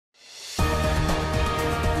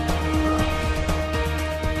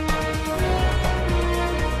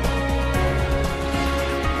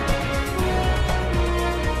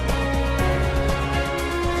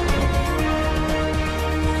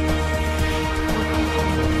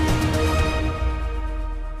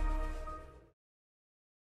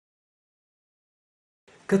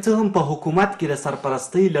که څه هم په حکومت کې د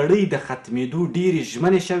سرپرستۍ لړۍ د ختمېدو ډېرې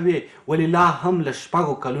ژمنې شوې، ولې لا هم له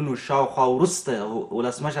 6 کلونو شاوخوا وروسته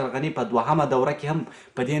ولسمشر غني په 2مه دوره کې هم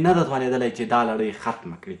په دې نه ده توانېدلی چې دا لړۍ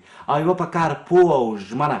ختمه کړي او یوه په کار پوه او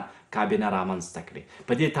ژمنه کابینه رامنځته کړي.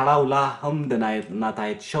 په دې تړاو لا هم د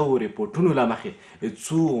ناتایید شوو ریپورټونو له مخې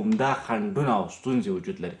څو عمده خنډونه او ستونزې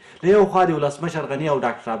وجود لري. له یو خوا د ولسمشر غني او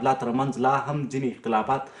ډاکټر عبدالله ترمنځ لا هم ځینې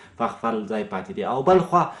اختلافات په خپل ځای پاتې دي او بل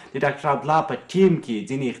خوا د ډاکټر عبدالله په ټیم کې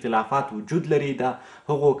ځینې اختلافات وجود لري د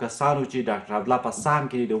هغو کسانو چې ډاکټر عبدالله په سام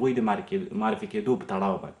کې د هغوی د معرفي کېدو په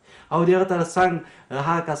تړاو باندې او د هغه ترڅنګ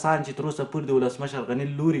هغه کسان چې تر اوسه پورې د ولسمشر غني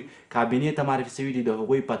لوري کابینې ته معرفي شوي دي د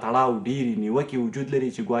هغوی په تړاو ډېرې نیوکې وجود لري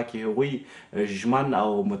چې ګواکې هغوی ژمن او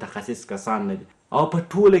متخصص کسان نه دي او په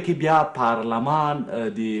ټوله کې بیا پارلمان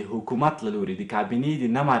د حکومت له لوري د کابینې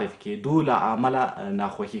د نه معرفي کېدو له امله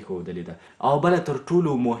ناخوښي ښودلې ده. او بله تر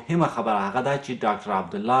ټولو مهمه خبره هغه ده چې ډاکټر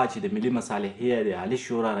عبدالله چې د ملي مصالحې د عالي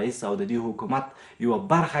شورا رئیس او د دې حکومت یوه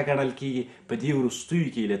برخه ګڼل کېږي، په دې وروستیو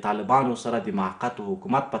کې له طالبانو سره د موقت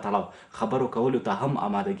حکومت په تړاو خبرو کولو ته هم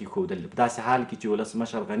آمادګي ښودلې. په داسې حال کې چې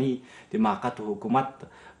ولسمشر غني د موقت حکومت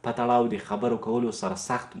په تړاو د خبرو کولو سره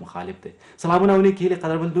سخت مخالف دی. سلامونه او نیکې هیلې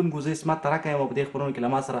قدرمن زه عصمت ترکه یم او په دې خپرونه کې له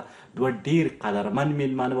ما سره 2 ډېر قدرمن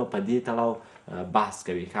میلمانه به په دې تړاو بحث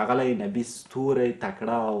کوي. ښاغلی نبي ستوری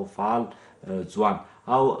تکړه او فعال ځوان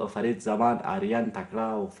او فرید زمان آریان تکړه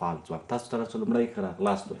او فعال ځوان. تاسو ته لومړی ښه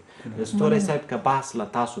راغلاست وایي. ستوری صاحب که بحث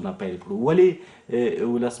له تاسو نه پیل کړو، ولې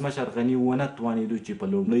ولسمشر غني ونه توانېدو چې په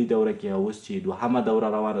لومړۍ دوره کې اوس چې 2مه دوره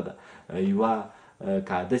روانه ده یوه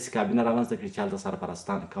داسې کابینه رامنځته کړي چې هلته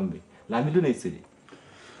سرپرستان کم وي؟ لاملونه یې څه دي؟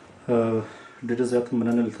 ډېره زیاته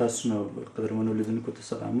مننه له تاسو نه قدرمنو لیدونکو ته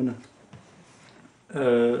سلامونه.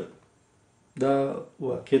 دا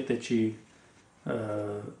واقعیت دی چې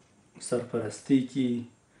سرپرستۍ کې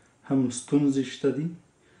هم ستونزې شته دي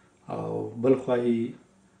او بل خوا یې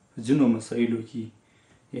ځینو مسایلو کې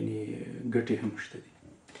یعنې ګټې هم شته دي.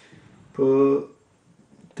 په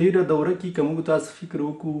تېره دوره کې که موږ تاسو فکر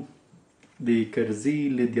وکړو د کرزي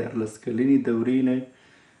له 14 کلنې دورې نه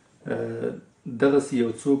دغسې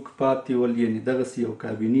یو څوک پاتې ول، یعنې دغسې یو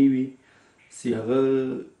کابینې وي چې هغه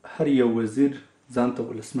هر یو وزیر ځان ته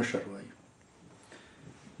ولسمشر وایي.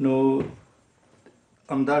 نو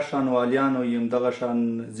همدا شان والیان او همدغه شان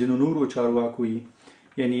ځینو نورو چارواکو یې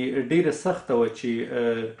یعنې ډېره سخته وه چې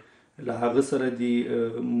له هغه سره د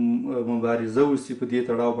مبارزه وسي په دې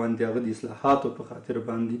تړاو باندې هغه د اصلاحاتو په خاطر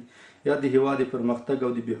باندې یا د هېواد د پرمختګ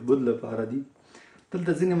او د بهبود لپاره دي.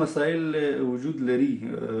 دلته ځینې مسایل وجود لري.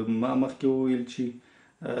 ما مخکې وویل چې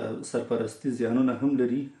سرپرستي زیانونه هم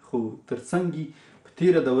لري، خو ترڅنګ په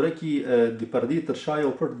تېره دوره کې د پردې تر شا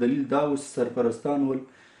یو پټ دلیل دا و چې سرپرستان ول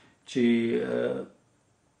چې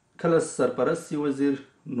کله سرپرست وزیر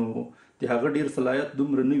نو د هغه ډېر صلاحیت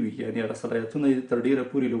دومره نه وي، یعنې هغه صلاحیتونه یې تر ډېره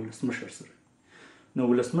پورې له ولسمشر سره. نو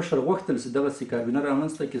ولسمشر غوښتل چې دغسې کابینه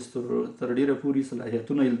رامنځته کړي تر ډېره پورې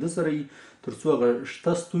صلاحیتونه یې له ده سره وي، تر څو هغه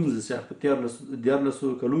شته ستونزې چې په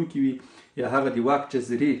 14 کلو کې وي یا هغه د واک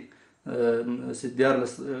جزیرې چې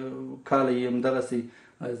 14 کاله یې همدغسې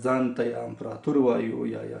ځان ته یا امپراتور وایو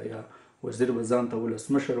یا وزیر به ځان ته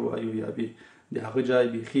ولسمشر وایو یا د هغه جای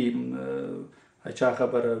بیخي چا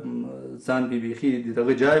خبره ځان بیخي د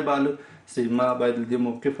دغه جای باله چې ما باید له دې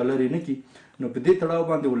موقفه لرې نه کړي. نو په دې تړاو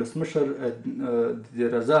باندې ولسمشر د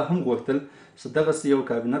رضا هم غوښتل چې دغسې یو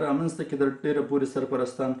کابینه رامنځته کړي د ډېره پورې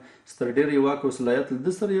سرپرستان تر ډېره یې واک او صلاحیت له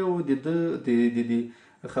ده سره یو د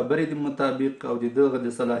خبرې د مطابق او د دغه د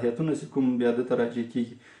صلاحیتونو چې کوم بیا ده ته راجع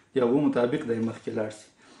کېږي د هغو مطابق دی مخکې لاړ شي.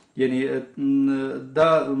 یعنې دا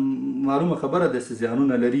معلومه خبره ده چې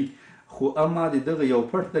زیانونه لري، خو اما د دغه یو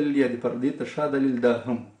پټ دلیل یا د پردې تر شا دلیل دا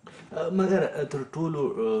هم. مګر تر ټولو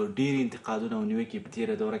ډېر انتقادونه او نیوکې په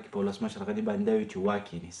تېره دوره کې په ولسمشر غني باندې دا وي چې واک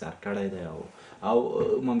یې انحصار کړی دی او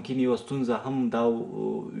ممکن یوه ستونزه هم دا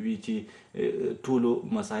وي چې ټولو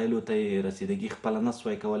مسایلو ته یې رسیدګي خپله نه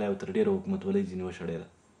سوای کولی او تر ډېره حکومتولۍ ځینې وشړې ده.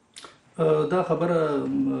 دا خبره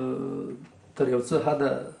تر یو څه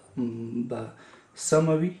حده به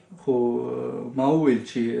سمه وي، خو ما وویل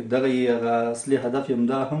چې دغه یې هغه اصلي هدف یې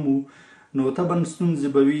همدا هم و. نو طبعا ستونزې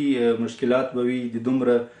به وي، مشکلات به وي. د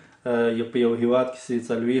دومره په یو هیواد کې چې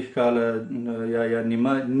 40 کاله یا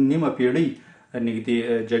نیمه پیړۍ نږدې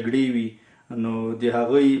جګړې وي، نو د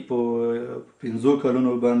هغوی په 5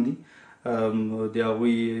 کلونو باندې د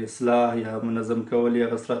هغوی اصلاح یا منظم کول یا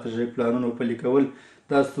ستراتیژیک پلانونه پلي کول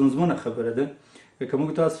دا ستونزمنه خبره ده. که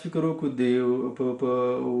موږ تاسو فکر وکړو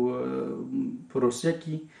په روسیه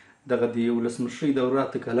کې دغه د ولسمشرۍ دوره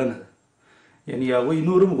 8 کلنه ده، یعنې هغوی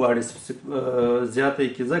نور هم غواړي زیاته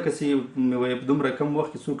یې کړي ځکه چې په دومره کم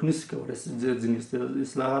وخت کې څوک نشي کولی ځینې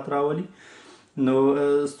اصلاحات راولي. نو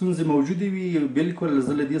ستونزې موجودې وي. بالکل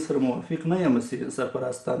زه له دې سره موافق نه یم چې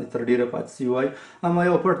سرپرستان تر ډیره پاتې سوي وای. اما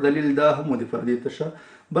یو پټ دلیل دا هم د پردې تشه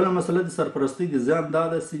بله مسله د سرپرستۍ د زیان دا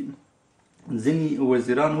ده چې ځینې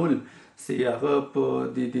وزیران ول چې هغه په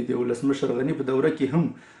د ولسمشر غني په دوره کې هم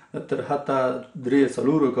تر حتی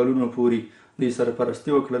 3-4 کلونو پورې د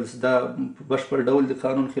سرپرستي وکړل چې دا په بشپړ ډول د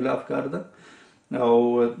قانون خلاف کار ده. او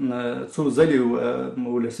څو ځلې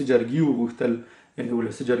ولسي جرګې وغوښتل، یعنې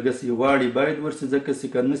ولسي جرګه چې غواړي باید ورسي، ځکه چې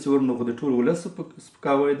که نسي ور نو خو د ټول ولس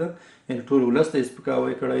سپکاوی ده، یعنې ټول ولس ته یې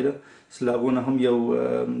سپکاوی کړی ده. چې له هغو نه هم یو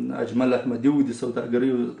اجمل احمدي و د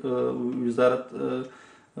سوداګرۍ وزارت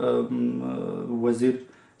وزیر،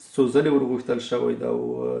 څو ځلې ورغوښتل شوی ده او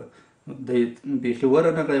دی بیخي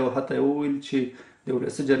ورنغی او حتی یې وویل چې د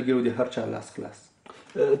ولسي جرګې او د هر چا لاس خلاص.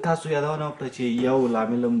 تاسو یادونه وکړه چې یو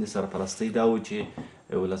لامل هم د سرپرستۍ دا و چې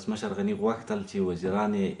ولسمشر غني غوښتل چې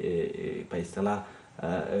وزیران یې په اصطلاح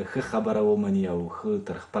ښه خبره ومني او ښه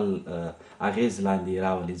تر خپل اغیز لاندې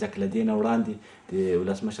راولي، ځکه له دې نه وړاندې د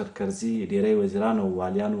ولسمشر کرزي ډیری وزیرانو او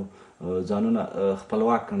والیانو ځانونه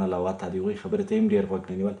خپلواک کړل او حتی د هغوی خبرې ته هم ډېر غوږ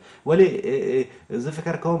نه نیول. ولې زه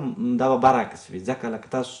فکر کوم دا به برعکس وي، ځکه لکه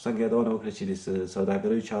تاسو څنګه یادونه وکړه چې د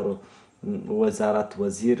سوداګریو چارو وزارت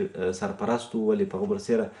وزیر سرپرست و، ولې په هغه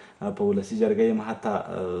برسېره په ولسي جرګه یې هم حتی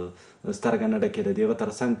سترګه نه ډکېده. د هغه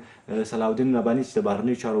تر څنګ صلاحالدین رباني چې د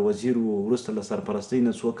بهرنیو چارو وزیر و، وروسته له سرپرستۍ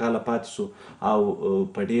نه څو کاله پاتې سو او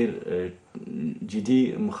په ډېر جدي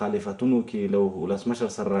مخالفتونو کې له ولسمشر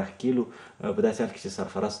سره راښکېلو په داسې حال کې چې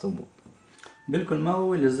سرپرست هم و. بالکل ما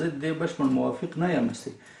وویل زه د دې بشپړ موافق نه یم چې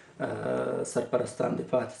سرپرستان د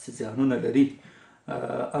پاتې څه زیانونه لري.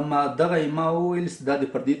 اما دغه ما وویل چې دا د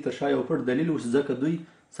پردې تر شا یو پټ دلیل و چې ځکه دوی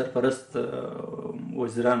سرپرست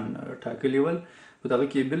وزیران ټاکلي ول. په دغه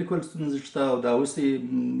کې بالکل ستونزې شته او دا اوس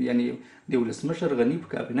یعنې د ولسمشر غني په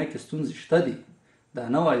کابینه کې ستونزې شته دي، دا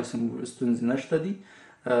نه وایو چې ستونزې نشته دي،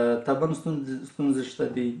 طبعا ستونزې شته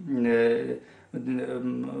دي.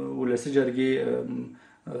 ولسي جرګې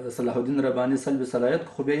صلاحالدین رباني سلب صلاحیت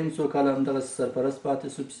خو بیا هم څو کاله همدغسې سرپرست پاتې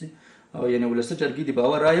سو پسې، او یعنې ولسي جرګې د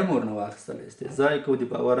باور رایه هم ورنه واخیستل، استهزا یې کوو، د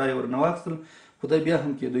باور رایه ورنه واخیستل، خو دی بیا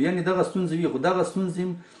هم کېدو. یعنې دغه ستونزې وي، خو دغه ستونزې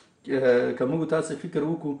هم که موږ تاسې فکر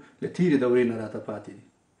وکړو له تېرې دورې نه راته پاتې دي.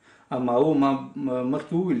 اما او ما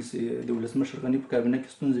مخکې وویل چې د ولسمشر غني په کابینه کې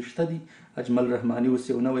ستونزې شته دي. اجمل رحماني اوس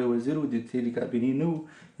یو نوی وزیر و، د تېرې کابینې نه و،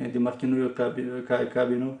 یعنې د مخکېنیو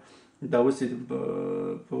کابینو. دا اوس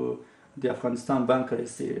د افغانستان بانک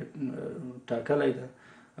رئیس ټاکلی ده،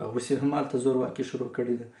 اوس یې هم هلته زورواکي شروع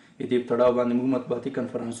کړې ده. دې په تړاو باندې موږ مطبوعاتي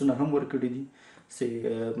کنفرانسونه هم ورکړي دي چې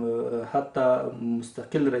حتی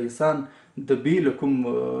مستقل رئیسان د بې له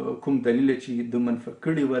کوم دلیله چې د منفه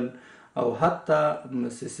کړي ول او حتی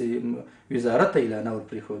وزارت ته اعلانه ور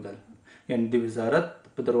پرېښودل، یعنې د وزارت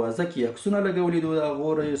په دروازه کې عکسونه لګولي دي د هغو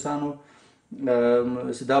رئیسانو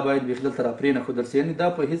چې دا باید بیخي دلته را پرېنښودل سي. یعنې دا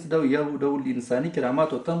په هېڅ یو ډول انساني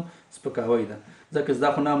کراماتو ته هم سپکاوی ده، ځکه دا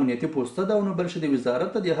خو نه امنیتي پوسته ده او نه بل شی د وزارت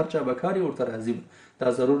ته د هر چا به کار یې ورته راځي. دا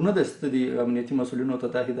ضرور نه ده چې د امنیتي مسؤلینو ته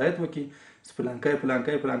دا هدایت وکړي چې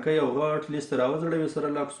فلانکی یو غټ لیست راوځړوي سره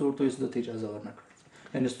لاکس ورته وایي چې ده ته اجازه ورنه کړه.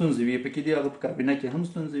 یعنې ستونزې وي پکې دي، هغه په کابینه کې هم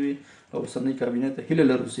ستونزې وي او اوسنۍ کابینه ته هیله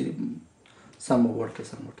لرو چې سم وغوړ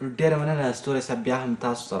سم وکړي. ډېره مننه ستوري صاحب. بیا هم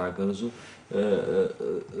تاسو ته راګرځو.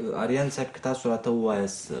 آریان صاحب که تاسو راته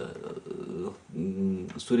ووایاست،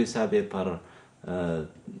 ستوري صاحب یې پر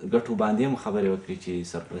ګټو باندې هم خبرې وکړي چې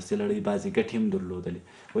سرپرستي لړۍ بعضې ګټې هم درلودلې،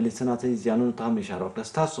 ولې څه ناڅه زیانونو ته هم اشاره وکړه.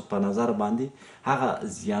 ستاسو په نظر باندې هغه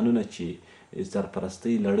زیانونه چې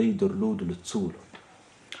سرپرستۍ لړۍ درلودلو څه ولو؟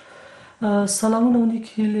 سلامونه ونیک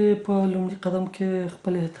هیلې. په لومړي قدم کې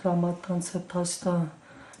خپل احترامات تاند صاحب تاسو ته،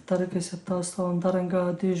 ترکي صاحب تاسو ته، همدارنګه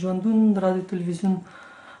د ژوندون رادیو تلویزیون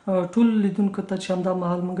ټول لیدونکو ته چې همدا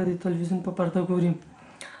مهال موږ د تلویزیون په پرده ګوریم.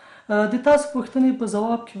 د تاسو پوښتنې په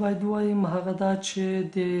ځواب کې باید ووایم هغه دا چې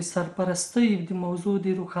د سرپرستۍ د موضوع د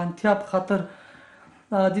روښانتیا په خاطر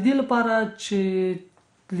د دې لپاره چې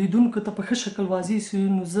لیدونکو ته په ښه شکل واضح سي،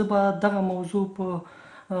 نو زه به دغه موضوع په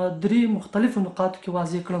 3 مختلفو نقاطو کې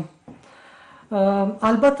واضح کړم.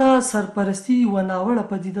 البته سرپرستي یوه ناوړه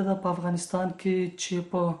پدیده ده په افغانستان کې چې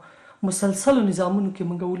په مسلسلو نظامونو کې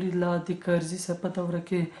موږ ولیدله، د کرزي صاحب په دوره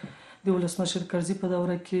کې، د ولسمشر کرزي په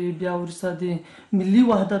دوره کې، بیا وروسته د ملي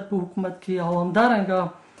وحدت په حکومت کې، او همدارنګه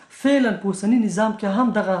فعلا په اوسني نظام کې هم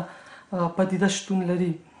دغه پدیده شتون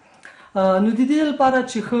لري. نو د دې لپاره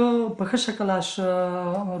چې په ښه شکل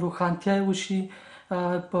روښانتیا وشي،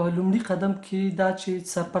 په لومړي قدم کې دا چې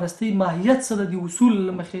سرپرستۍ ماهیت څه ده، د اصول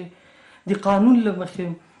له مخې، د قانون له مخې،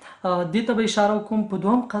 دې ته به اشاره وکړم. په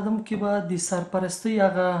دوهم قدم کې به د سرپرستۍ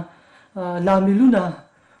هغه لاملونه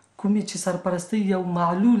کومې چې سرپرستۍ یو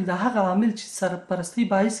معلول ده، هغه عامل چې سرپرستۍ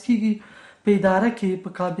باعث کیږي په اداره کې، په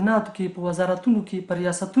کابیناتو کې، په وزارتونو کې، په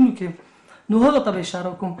ریاستونو کې، نو هغه ته به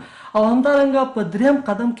اشاره کوم. او همدارنګه په دریم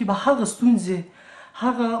قدم کې به هغه ستونزې،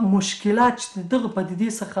 هغه مشکلات چې دغه پدیدې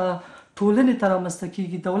څخه ټولنې ته رامنځته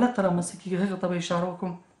کېږي، دولت ته رامنځته کېږي، هغه ته به اشاره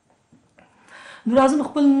وکړم. نو راځم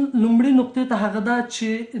خپل لومړۍ نقطې ته، هغه دا چې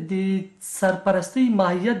د سرپرستۍ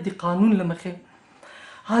ماهیت د قانون له مخې.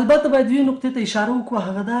 البته باید یوې نقطې ته اشاره وکړو،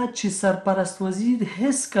 هغه دا چې سرپرست وزیر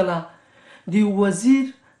هیڅ کله د وزیر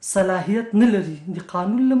صلاحیت نه لري. د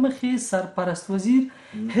قانون له مخې سرپرست وزیر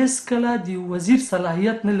هیڅ کله د وزیر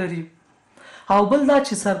صلاحیت نه لري. او بل دا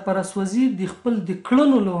چې سرپرست وزیر د خپل د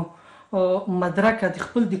کړنو له مدرکه، د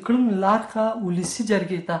خپل د کړنو له اړخه ولسي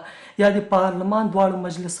جرګې ته یا د پارلمان دواړو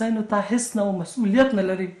مجلسینو ته هیڅ نوع مسؤلیت نه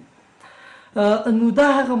لري. نو دا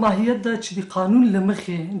هغه ماهیت ده چې د قانون له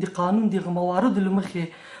مخې، د قانون دغه مواردو له مخې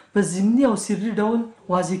په ضمني او سري ډول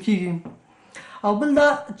واضح کېږي. او بل دا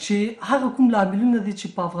چې هغه کوم لاملونه دي چې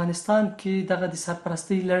په افغانستان کې دغه د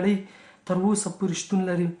سرپرستۍ لړۍ تر اوسه پورې شتون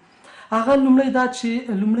لري. هغه لومړی دا چې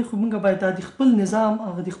لومړی خو موږ باید د خپل نظام،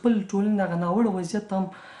 هغه د خپل ټولنې هغه ناوړه وضعیت ته هم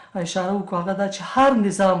اشاره وکړو. هغه دا چې هر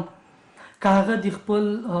نظام که هغه د خپل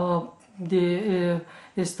د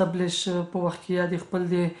استبلیش په وخت کې یا د خپل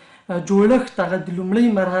د جوړښت هغه د لومړۍ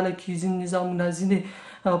مرحله کې ځینې نظامونه، ځینې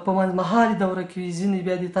په منځمهالې دوره کې، ځینې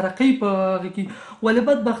بیا د ترقۍ په هغه کې، ولې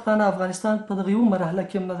بدبختانه افغانستان په دغه یو مرحله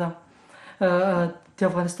کې هم نه ده. د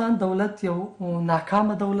افغانستان دولت یو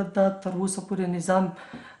ناکامه دولت ده. تر اوسه پورې نظام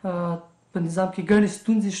په نظام کې ګڼې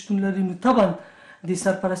ستونزې شتون لري. نو طبعا د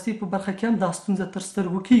سرپرستۍ په برخه کې هم دا ستونزه تر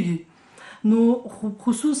سترګو کېږي. نو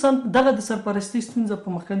خصوصا دغه د سرپرستۍ ستونزه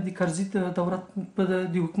په مخکې د کرزي دوره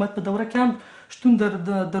د حکومت په دوره کې هم شتون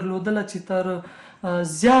درلودله چې تر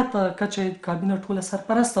زیاته کچه کابینه ټوله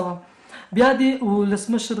سرپرسته وه. بیا د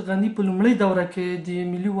ولسمشر غني په لومړۍ دوره کې د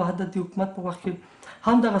ملي وحدت د حکومت په وخت کې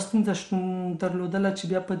هم دغه ستونزه شتون درلودله چې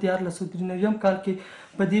بیا په 1993 کال کې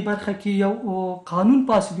په دې برخه کې یو قانون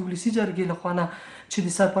پاس د ولسي جرګې لخوا نه چې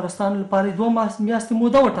د سرپرستانو لپاره 2 میاشتې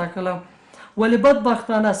موده وټاکله. ولې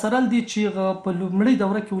بدبختانه سره دي چې په لومړۍ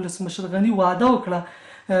دوره کې ولسمشر غني وعده وکړه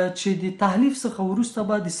چې د تحلیف څخه وروسته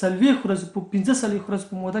به د 40 ورځې په 15 ورځې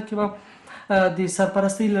په موده کې به د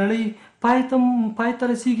سرپرستۍ لړۍ پای ته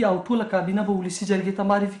رسیږي او ټوله کابینه به ولسي جرګې ته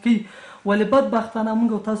معرفي کوي. ولې بدبختانه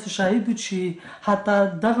موږ تاسو شاهد یو چې حتی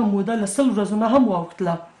دغه موده له 100 ورځو نه هم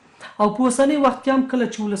واوښتله. او په اوسني وخت کې هم کله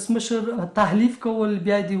چې ولسمشر تحلیف کول،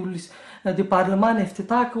 بیا د پارلمان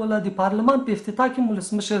افتتاح کوله، د پارلمان په افتتاح کې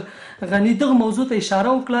ولسمشر غني دغه موضوع ته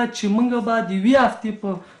اشاره وکړه چې موږ به د 2 هفتې په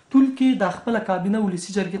ټول کې د خپله کابینه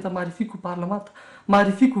ولسي جرګې ته معرفي کړو، پارلمان ته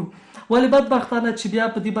معرفي کړو. ولې بدبختانه چې بیا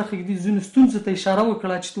په دې برخه کې د ځینو ستونزو ته اشاره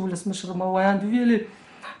وکړه چې د ولسمشر موایاند ویلې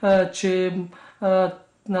چې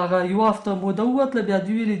هغه 1 هفته موده ووتله، بیا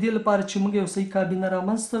دوی ویلې دې لپاره چې موږ یو صحیح کابینه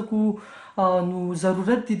رامنځته کړو، نو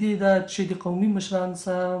ضرورت دی ده چې د قومي مشران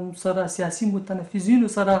سره، سیاسي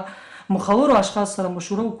متنفذینو سره، مخورو اشخاص سره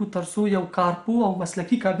مشوره وکړو تر څو یو کارپو او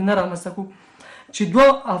مسلکي کابینه رامنځته کړو. چې 2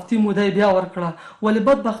 هفتې موده بیا ورکړه. ولې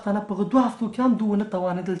بدبختانه په 2 هفتو کې هم دوی ونه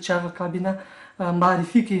توانېدل چې هغه کابینه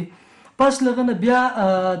معرفي کړي. پس له هغه بیا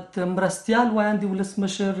د مرستیال ویاند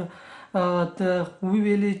ولسمشر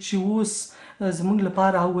وویلې چې اوس زموږ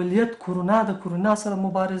لپاره اولیت کرونا ده، کرونا سره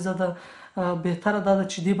مبارزه ده، بهتره ده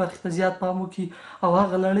چې دې برخې ته زیات پام وکړي او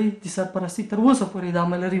هغه لړۍ د سرپرستۍ تر اوسه پورې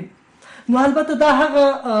ادامه لري. نو البته دا هغه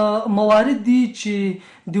موارد دي چې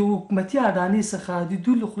د حکومتي اډانې څخه د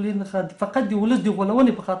دوی له خولې څخه فقط د ولس د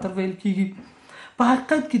غولونې په خاطر ویل کېږي. په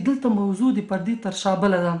حقیقت کې دلته موضوع د پردې تر شا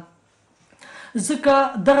بله ده، ځکه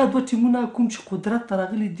دغه 2 ټیمونه کوم چې قدرت ته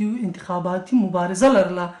راغلي دي انتخاباتي مبارزه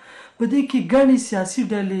لرله. په دې کې ګڼې سیاسي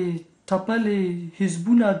ډلې، ټپلې،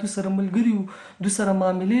 حزبونه دوی سره ملګري وو، دوی سره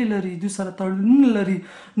معاملې لري، دوی سره تړونونه لري.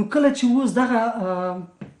 نو کله چې اوس دغه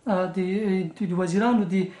د وزیرانو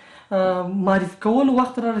د معرفي کولو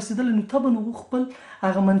وخت را رسېدلی، نو طبعا هغوی خپل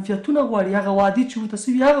هغه منفیتونه غواړي، هغه وعدې چې ورته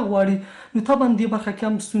سوي هغه غواړي. نو طبعا دې برخه کې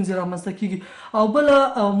هم ستونزې رامنځته کېږي. او بله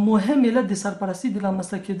مهم علت د سرپرستۍ د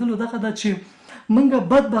رامنځته کېدلو دغه ده چې موږ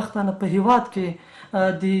بدبختانه په هېواد کې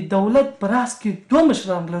د دولت په راس کې 2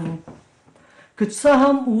 مشران لرو. که څه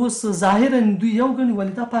هم اوس ظاهرا دوی یو ګڼي،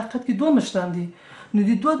 ولې دا په حقیقت کې 2 مشران دي. نو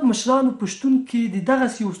د 2 مشرانو په شتون کې د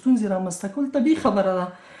دغسې یو ستونزې رامنځته کول طبیعي خبره ده،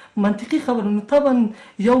 منطقي خبره. نو طبعا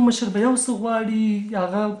یو مشر به یو څه غواړي،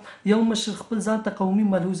 هغه یو مشر خپل ځان ته قومي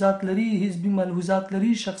ملحوظات لري، حزبي ملحوظات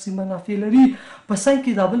لري، شخصي منافع لري. په څنګ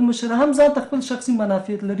کې دا بل مشر هم ځان ته خپل شخصي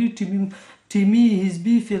منافع لري، ټیمي،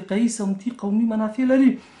 حزبي، فرقه‌ي، سمتي، قومي منافع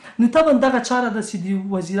لري. نو طبعا دغه چاره ده چې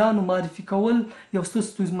د وزیرانو معرفي کول یو څه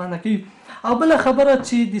ستونزمنه کوي. او بله خبره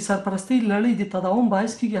چې د سرپرستۍ لړۍ د تداوم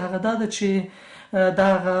باعث کېږي هغه دا ده چې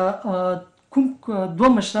دغه کوم دوه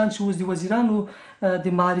مشران چې اوس د وزیرانو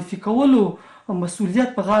د معرفي کولو مسؤلیت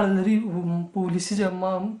په غاړه لري په ولسي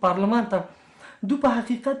پارلمان ته، دوی په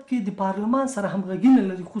حقیقت کې د پارلمان سره همغږي نه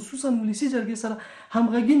لري، خصوصا ولسي جرګې سره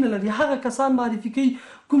همغږي نه لري. هغه کسان معرفي کوي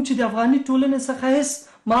کوم چې د افغاني ټولنې څخه هیڅ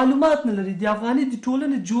معلومات نه لري، د افغاني د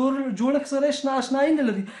ټولنې جوړښت سره آشنایي نه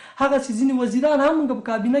لري. هغه چې ځینې وزیران هم موږ په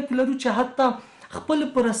کابینه کې لرو چې حتی خپل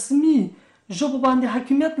په رسمي ژبو باندې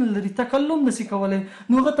حاکمیت نه لري، تکلم نشي کولی،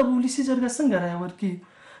 نو هغه ته به ولسي جرګه څنګه رایه ورکړي؟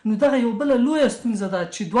 نو دغه یو بله لویه ستونزه ده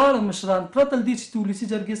چې دواړه مشران پرته له دې چې د ولسي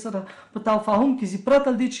جرګې سره په تفاهم کې شي، پرته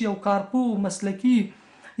له دې چې یو کارپوه مسلکي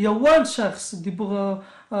یو وړ شخص د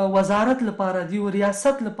وزارت لپاره، د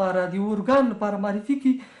ریاست لپاره، د ارګان لپاره معرفي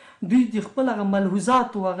کړي، دوی د خپل هغه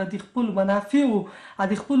ملحوظاتو، هغه د خپلو منافعو،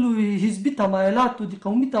 د خپلو حزبي تمایلاتو، د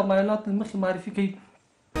قومي تمایلاتو له مخې معرفي کوي.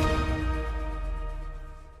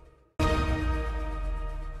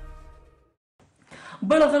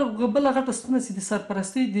 بله غټه ستونزه چې د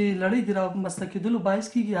سرپرستۍ د لړۍ د رامنځته کېدلو باعث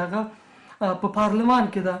کېږي هغه په پارلمان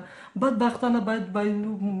کې ده. بدبختانه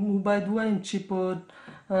باید ووایم چې په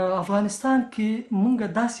افغانستان کې موږ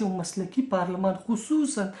داسې یو مسلکي پارلمان،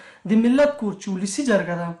 خصوصا د ملت کور چې ولسي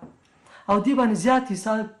جرګه ده او دې باندې زیات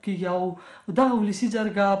حساب کېږي، او دغه ولسي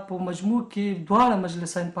جرګه په مجموع کې دواړه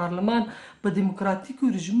مجلسین پارلمان په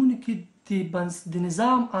دیموکراتیکو رژیمونو کې د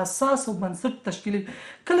نظام اساس او بنسټ تشکیل.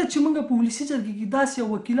 کله چې موږ په ولسي جرګې کې داسې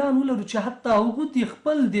وکیلان ولرو چې حتی هغوی د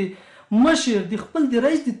خپل د مشر، د خپل د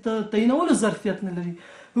رئیس د تعینولو ظرفیت نه لري،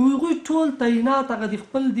 هغوی ټول تعینات هغه د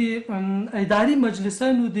خپل د اداري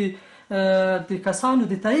مجلسینو د کسانو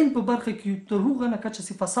د تعین په برخه کې تر هغه نه کچه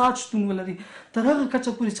چې فساد شتون ولري، تر هغه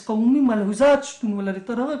کچه پورې چې قومي ملحوظات شتون ولري،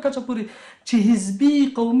 تر هغه کچه پورې چې حزبي،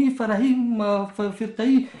 قومي، فرهي،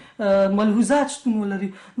 فرقهي ملحوظات شتون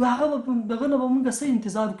ولري. نو هغه دغه نه به موږ څه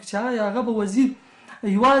انتظار وکړو چې هغه به وزیر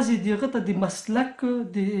یوازې دغه ته د مسلک،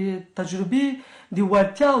 د تجربې، د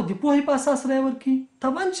وړتیا او د پوهې په اساس رایه ورکړي؟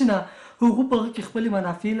 طبعا چې نه، هغوی په هغه کې خپلې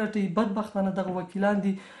منافع لټوي. بدبختانه دغه وکیلان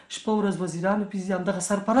دي شپه ورځ وزیرانو پسې، همدغه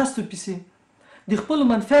سرپرستو پسې د خپلو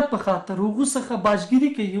منفعت په خاطر هغوی څخه باجګیري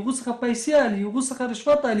کوي، هغوی څخه پیسې اخلي، هغوی څخه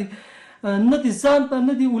رشوت اخلي، نه د ځان په،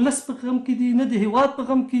 نه د ولس په غم کې دي، نه د هیواد په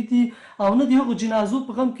غم کې دي، او نه د هغو جنازو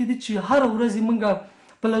په غم کې دي چې هره ورځ موږ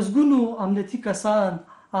په لسګونو امنیتي کسان،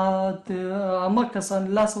 عامه کسان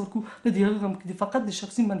لاس ورکو، نه د هغه غم کې دي، فقط د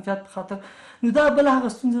شخصي منفعت په خاطر. نو دا بله هغه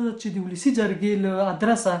ستونزه ده چې د ولسي جرګې له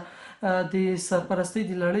ادرسه د سرپرستۍ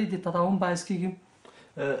د لړۍ د تداوم باعث کېږي.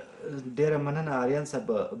 ډیره مننه آریان صاحب.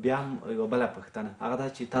 بیا هم یوه بله پوښتنه هغه دا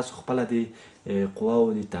چې تاسو خپله د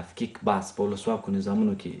قواو د تفکیک بحث په ولسواکو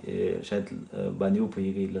نظامونو کې شاید باندې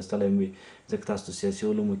وپوهېږئ، لوستلی هم وي ځکه تاسو سیاسي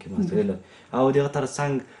علومو کې ماستري لرئ، او د هغه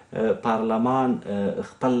ترڅنګ پارلمان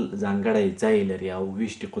خپل ځانګړی ځای لري او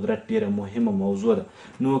ویش د قدرت ډیره مهمه موضوع ده.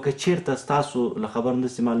 نو که چیرته ستاسو له خبر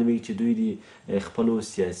همداسې معلومیږي چې دوی د خپلو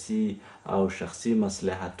سیاسي او شخصي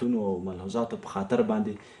مصلحتونو او ملحوظاتو په خاطر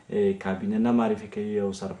باندې کابینه نه معرفي کوي او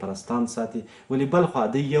سرپرستان ساتي، ولې بل خوا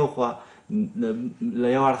د یو خوا له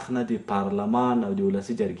یو اړخ نه د پارلمان او د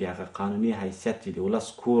ولسي جرګې هغه قانوني حیثیت چې د ولس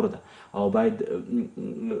کور ده او باید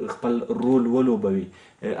خپل رول ولوبوي،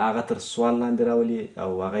 هغه تر سوال لاندې راولي او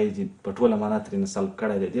هغه یې په ټوله معنا ترېنه سلب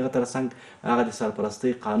کړی دی. د هغه ترڅنګ هغه د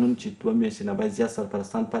سرپرستۍ قانون چې 2 میاشتې نه باید زیات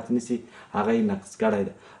سرپرستان پاتې نه سي، هغه یې نقض کړی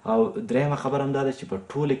دی. او درېیمه خبره هم دا ده چې په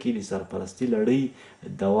ټوله کې د سرپرستي لړۍ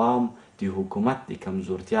دوام د حکومت د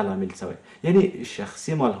کمزورتیا لامل شوی، یعنی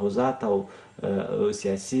شخصي ملحوظات او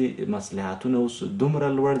سیاسي مصلحتونه اوس دومره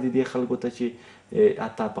لوړ دي دې خلکو ته چې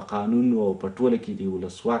حتی په قانون او په ټوله کې د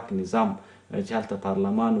ولسواک نظام چې هلته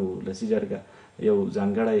پارلمان او ولسي جرګه یو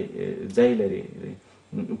ځانګړی ځای لري،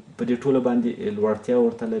 په دې ټوله باندې لوړتیا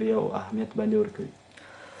ورته لري او اهمیت باندې ورکوي.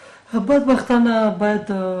 بدبختانه باید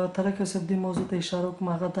ترکه صاحب دې موضوع ته اشاره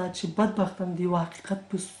وکړم، هغه دا چې بدبختانه د یو حقیقت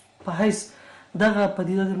په حیث دغه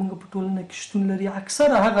پدیده زموږ په ټولنه کې شتون لري.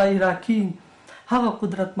 اکثره هغه عراقي، هغه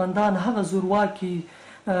قدرتمندان، هغه زورواکي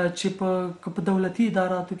چې په دولتي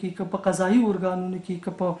اداراتو کې، که په قضایي ارګانونو کې،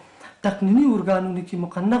 که په تقنیني ارګانونو کې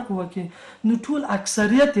مقنن قوه کې، نو ټول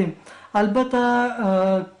اکثریت، البته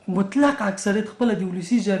مطلق اکثریت خپله د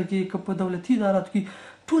ولسي جرګې که په دولتي اداراتو کې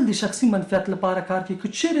ټول د شخصي منفعت لپاره کار کوي. که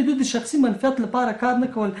چیرې دوی د شخصي منفعت لپاره کار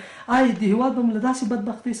نه کول، آیا د هیواد به له داسې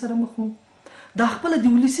بدبختۍ سره مخ وو؟ دا خپله د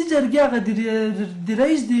ولسي جرګې هغه د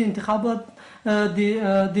رئیس د انتخابات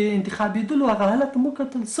د انتخابېدلو هغه حالت مو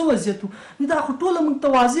کتل څه وضعیت و؟ نو دا خو ټوله موږ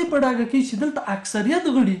ته واضح په ډاګه کوي چې دلته اکثریت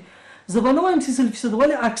غړي، زه به نه وایم چې 100%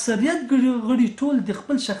 ولې اکثریت غړي ټول د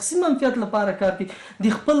خپل شخصي منفعت لپاره کار کوي،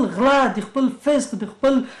 د خپل غلا، د خپل فسق، د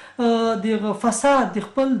خپل د فساد، د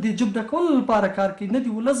خپل د جب ډکولو لپاره کار کوي. نه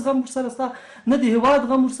د ولس غم ورسره شته، نه د هیواد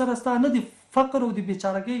غم ورسره شته، نه د فقر او د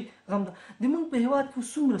بیچارګۍ غم ده. زموږ په هېواد کې اوس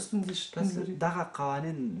څومره ستونزې شتون لري. دغه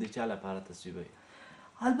قوانین د چا لپاره تصویبوي؟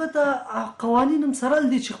 البته قوانین هم سره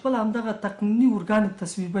دي چې خپل همدغه تقنیني ارګان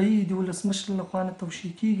تصویبوي، د ولسمشر له خوا نه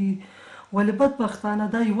توشیح کېږي، ولې بدبختانه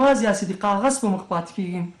دا یوازې هسې د کاغذ په مخ پاتې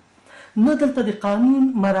کېږي، نه دلته د قانون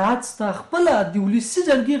مراعات شته. خپله د ولسي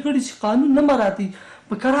جرګې غړي چې قانون نه مراعاتوي،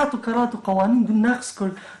 په کراتو قوانین دوی نقض کړ،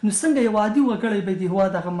 نو څنګه یو عادي وګړی به د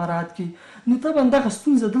هېواد هغه مراعات کړي؟ نو طبعا دغه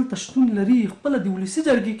ستونزه دلته شتون لري، خپله د ولسي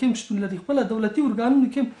جرګې کې هم شتون لري، خپله دولتي ارګانونو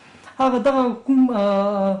کې هم هغه دغه کوم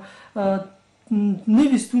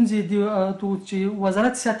نوې ستونزې چې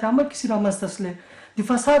وزارت صحت عامه کې رامنځته شوې د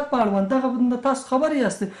فساد په اړوند، دغه تاسو خبر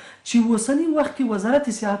یاست چې اوسني وخت کې وزارت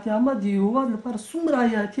صحت عامه د هېواد لپاره څومره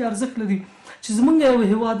حیاتي ارزښت لري چې زموږ یو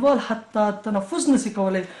هېوادوال حتی تنفس نشي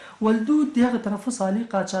کولی، ولدو د هغه تنفس آلې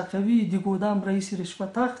قاچاقوي، د ګودام رئیس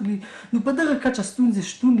رشوت اخلي، نو په دغه کچه ستونزې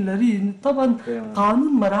شتون لري. نو طبعا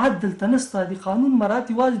قانون مراعات دلته نشته، د قانون مراعات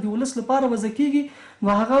یوازې د ولس لپاره وضع کېږي، نو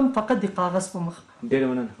هغه هم فقط د کاغذ په مخ. ډېره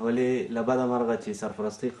مننه. ولې له بده مرغه چې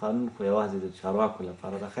سرپرستۍ قانون خو یوازې د چارواکو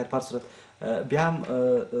لپاره ده. خیر په هر صورت بیا هم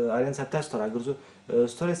آریان صاحب تاسو ته راګرځو.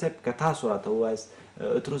 ستوری صاحب که تاسو راته ووایاست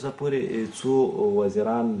تر اوسه پورې څو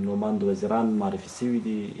وزیران نوماند وزیران معرفي سوي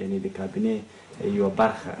دي، یعنې د کابینې یوه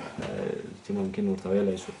برخه چې ممکن ورته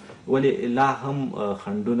ویلی شو، ولې لا هم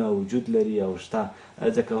خنډونه وجود لري او شته،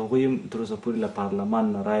 ځکه هغوی هم تر اوسه پورې له پارلمان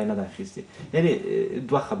نه رایه نه ده اخیستې. یعنې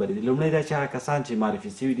دوه خبرې دي. لومړی دا چې هغه کسان چې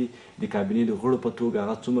معرفي سوي دي د کابینې د غړو په توګه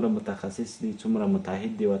هغه څومره متخصص دي، څومره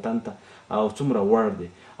متحد دي وطن ته، او څومره وړ دي.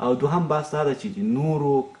 او دوهم بحث دا ده چې د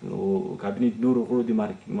نورو کابینې د نورو غړو د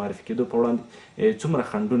معرفي کېدو په وړاندې څومره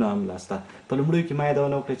خنډونه هم لاسته. په لومړیو کې ما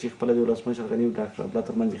یادونه وکړه چې خپله د ولسمشر غني او ډاکټر عبدالله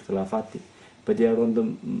ترمنځ اختلافات دي، په دې اړوند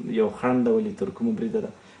یو خنډ ده، ولې تر کومه بریده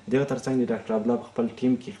ده. دغه ترڅنګ د ډاکټر عبدالله په خپل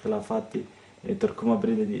ټیم کې اختلافات دي، تر کومه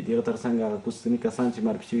بریده دي. دغه ترڅنګ هغه کوستني کسان چې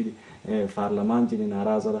معرفي شوي دي پارلمان ځینې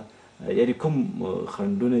ناراضه ده. یعنې کوم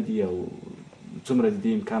خنډونه دي او څومره د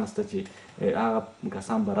دې امکان شته چې هغه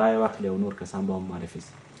کسان به رایه واخلي او نور کسان به هم معرفي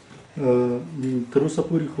شي؟ تر اوسه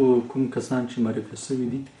پورې خو کوم کسان چې معرفي شوي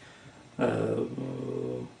دي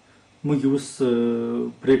موږ اوس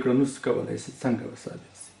پرېکړه نشو کولی چې څنګه به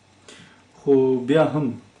ثابت شي، خو بیا هم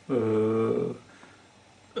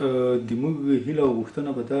د موږ هیله او غوښتنه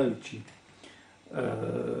به دا وي چې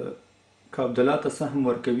که عبدالله ته سهم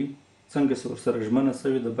ورکوي، څنګه چې ورسره ژمنه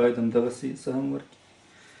شوې ده باید همدغسې سهم ورکړي،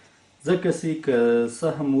 ځکه چې که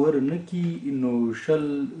سهم ورنه کړي نو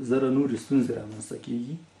 100,000 نورې ستونزې رامنځته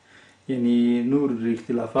کېږي، یعنې نور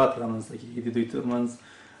اختلافات رامنځته کېږي د دوی ترمنځ،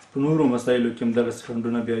 په نورو مسایلو کې هم دغسې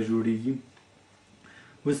خنډونه بیا جوړېږي.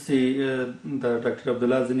 اوس چې د ډاکټر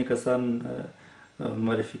عبدالله ځینې کسان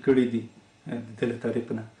معرفي کړي دي د ده له طریق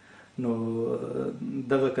نه، نو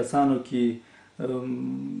دغه کسانو کې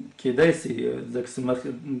کېدای شي ځکه چې مخکې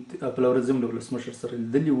بله ورځ هم له ولسمشر سره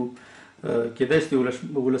لیدلي وو، کېدای شي د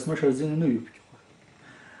ولسمشر ځینې نه وي پکې خوښ،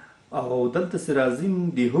 او دلته چې راځي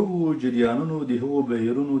د هغو جریانونو، د هغو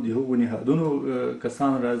بهیرونو، د هغو نهادونو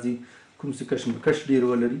کسان راځي کوم چې کشمکش ډېر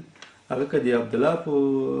ولري، هغه که د عبدالله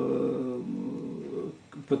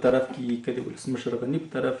په طرف کې، که د ولسمشر غني په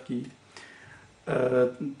طرف کې،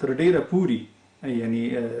 تر ډېره پورې یعنې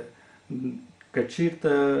که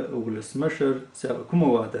چېرته ولسمشر چې هغه کومه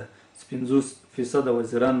وعده چې 50%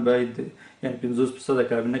 وزیران باید، یعنې 50%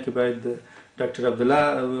 کابینه کې باید ډاکټر عبدالله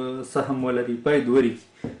سهم ولري، باید ورکړي،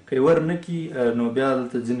 که یې ورنه کړي نو بیا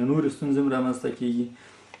دلته ځینې نورې ستونزې هم رامنځته کېږي.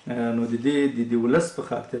 نو د دې د ولس په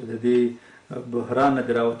خاطر، د دې بحران نه د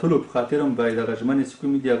راوتلو په خاطر هم باید هغه ژمنې چې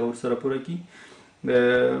کومې دي هغه ورسره پوره کړي.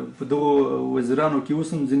 په دغو وزیرانو کې اوس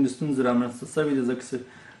هم ځینې ستونزې رامنځته شوې دي، ځکه چې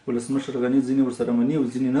ولسمشر غني ځینې ورسره مني او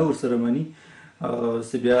ځینې نه ورسره مني،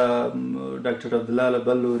 چې بیا ډاکټر عبدالله له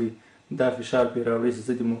بل لوري دا فشار پرې راوړي چې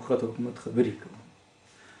زه د موقت حکومت خبرې کوم،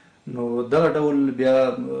 نو دغه ډول بیا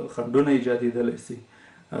خنډونه ایجادېدلی شي.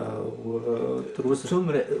 تر اوسه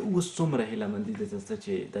څومره هیله مندي ده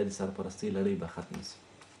چې دا د سرپرستۍ لړۍ به ختمه شي؟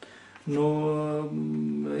 نو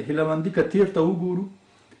هیله مندي که تیر ته وګورو،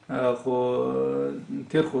 خو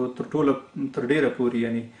تیر خو تر ډېره پورې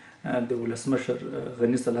یعنې د ولسمشر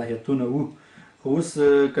غني صلاحیتونه وو، خو اوس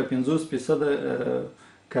که 50%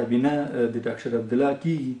 کابینه د ډاکټر عبدالله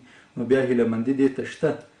کېږي نو بیا هیله مندي دې ته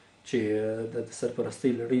شته چې د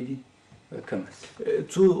سرپرستۍ لړۍ دي کمه شي.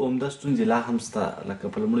 څو عمده ستونزې لا هم شته، لکه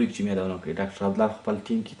په لومړیو کې چې مې یادونه وکړې ډاکټر عبدالله خپل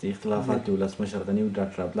ټیم کې اختلافات، د ولسمشر غني او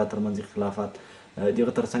ډاکټر عبدالله ترمنځ اختلافات،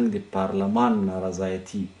 دغه ترڅنګ د پارلمان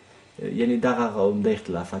نارضایتي، یعنې دغه عمده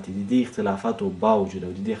اختلافات دي. د دې اختلافاتو باوجود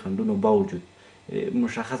او د دې خنډونو باوجود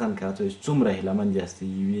مشخصا که راته وایي څومره هیلهمند یاستئ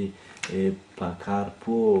یوې په کار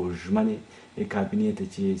پوه ژمنې کابینې ته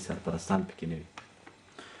چې سرپرستان پکې نه وي؟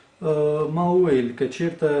 ما وویل که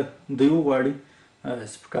چېرته دوی وغواړي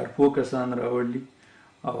سپکارپوه کسان راوړلي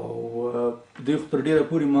او دوی خو تر ډېره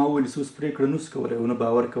پورې ما وویل چې اوس پرېکړه نشو کولی او نه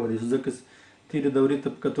باور کولی شو ځکه تېرې دورې ته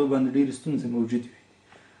په کتو باندې ډېرې ستونزې موجود وي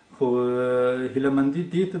خو هیله مندي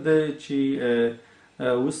دې ته ده چې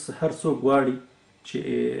اوس هر څوک غواړي چې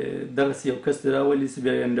دغسې یو کس دې راولي چې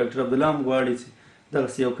بیا یعنې ډاکټر عبدالله هم غواړي چې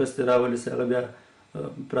دغسې یو کس دې راولي چې هغه بیا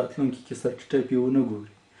په راتلونکي کې سر ټیټی پې ونه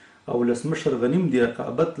ګوري او ولسمشر غني هم د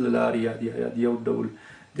رقابت له لارې یا د یو ډول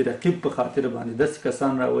د رقیب په خاطر باندې داسې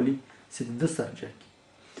کسان راولي چې د ده سر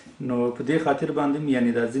جګ نو په دې خاطر باندې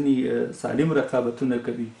یعنې دا ځینې سالم رقابتونه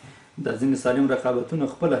کوي دا ځینې سالم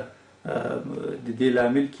رقابتونه خپله د دې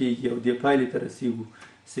لامل کېږي او دې پایلې ته رسېږو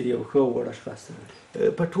چې یو ښه غوړ اشخاص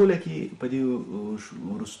سره په ټوله کې په دې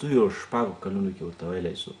وروستیو شپږو کلونو کې ورته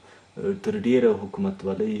ویلی شو تر ډېره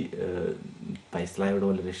حکومتولۍ په اصطلاح یو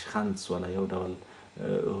ډول ریشخند سوله یو ډول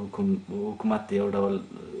حکومت یو ډول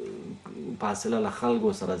فاصله له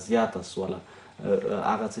خلکو سره زیاته سوله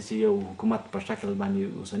هغه څه چې یو حکومت په شکل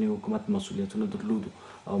باندې اوسني حکومت مسؤلیتونه درلودو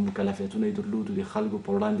او مکلفیتونه یې درلودو د خلکو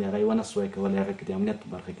په وړاندې هغه یې ونه سوی کولی هغه که د امنیت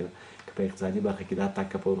په برخه کې ده که په اقتصادي برخه کې ده حتی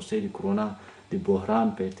که په وروستۍ د کرونا د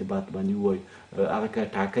بحران په ارتباط باندې ووایو هغه که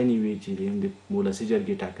ټاکنې وي چې هم د ولسي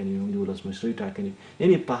جرګې ټاکنې وي هم د ولسمشرۍ ټاکنې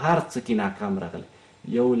یعنې په هر څه کې ناکام راغلی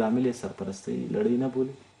یو لامل یې سرپرستۍ لړۍ نه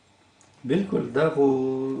بولي بالکل دا خو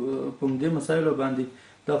په همدې مسایلو باندې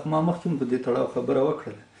دا خو ما مخکې هم په دې تړاو خبره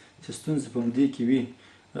وکړله چې ستونزې په همدې کې وي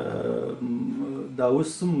دا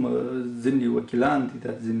اوس هم ځینې وکیلان دي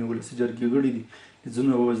دا ځینې ولسي جرګې غړي دي د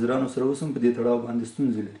ځینو وزیرانو سره اوس هم په دې تړاو باندې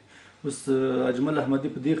ستونزې لري اوس اجمل احمدي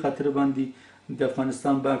په دې خاطر باندې د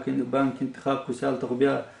افغانستان بانک انتخاب کوسیال ته خو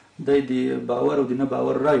بیا دی د باور او د نه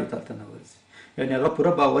باور رایو ته نه ورځي یعنې هغه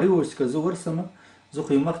پوره باوري و چې که زه ورسم زه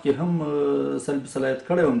خو یې مخکې هم سلبي صلاحیت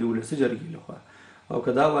کړی وم د ولسي جرګې لخوا او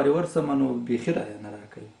که دا وارې ورسم نو بیخي رایه نه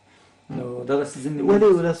راکوي نو دغسې ځینې ولې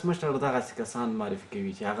ولسمشر دغسې کسان معرفي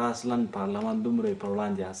کوي چې هغه اصلا پارلمان دومره یې پر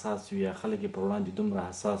وړاندې حساس وي یا خلک یې پر وړاندې دومره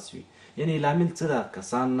حساس وي یعنې لامل څه ده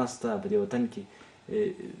کسان نسته په دې وطن کې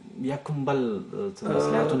یا کوم بل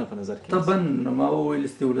مصلحتونه په نظر کې طبعا ما وویل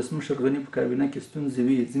چې د ولسمشر غني په کابینه کې ستونزې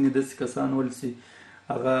وي ځینې داسې کسان ول چې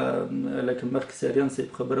هغه لکه مخکې ساریان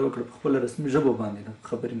صاحب خبره وکړه په خپله رسمي ژبه باندې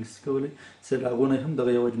خبرې نشي کولی چې له هغو نه هم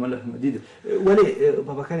دغه یو اجمل احمدي ده ولې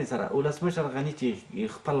په بخښنې سره ولسمشر غني چې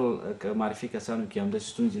خپل معرفي کسانو کې همداسې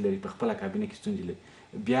ستونزې لري په خپله کابینه کې ستونزې لري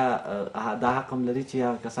بیا دا حق هم لري چې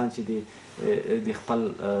هغه کسان چې د خپل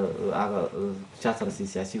هغه چا سره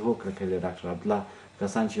سیاسي هوکړه کوي ډاکټر عبدالله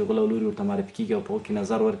کسان چې غله لوري ورته معرفي کېږي او په هغو کې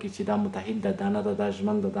نظر ورکړي چې دا متحد ده دا نه ده دا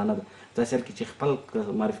ژمن ده دا نه ده داسې حال کې چې خپل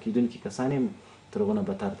معرفي کېدونکي کسان یې تر هغو نه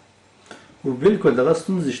بدتر ده بالکل دغه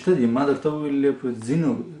ستونزې شته دي ما درته وویل په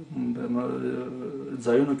ځینو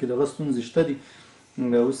ځایونو کې دغه ستونزې شته دي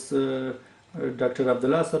اوس ډاکټر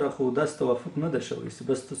عبدالله سره خو داسې توافق نه ده شوی چې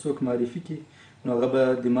بس ته څوک معرفي کړي نو هغه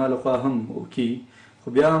به د ما لخوا هم وکړي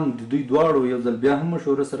خو بیا هم د دوی دواړو یو ځل بیا هم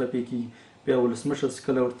مشوره سره پې کېږي بیا ولسمشر چې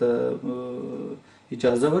کله ورته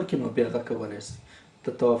اجازه ورکړي نو بیا هغه کولی شي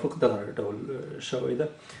د توافق دغه ډول شوی ده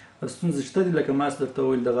ستونزې شته دي لکه ما درته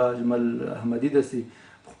وویل دغه اجمل احمدي داسې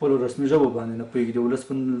په خپلو رسمي ژبو باندې نه پوهېږي د ولس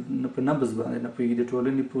په نبض باندې نه پوهېږي د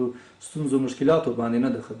ټولنې په ستونزو مشکلاتو باندې نه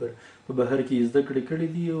ده خبر په بهر کې زده کړې کړې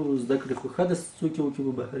دي او زده کړې خو ښه ده څوک یې وکړي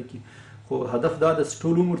په بهر کې خو هدف دا ده چې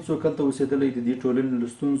ټول عمر څوک هلته اوسېدلی د دې ټولنې له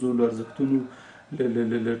ستونزو له ارزښتونو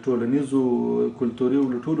له ټولنیزو کلتوري او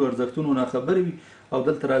له ټولو ارزښتونو ناخبر وي او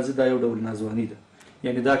دلته راځي دا یو ډول ناځواني ده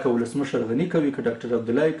یعنې دا که ولسمشر غني کوي که ډاکټر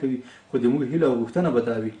عبدالله کوي خو د موږ هیله او غوښتنه به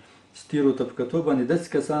دا وي چې تېرو ته په کتو باندې داسې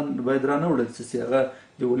کسان باید را نه وړل شي چې هغه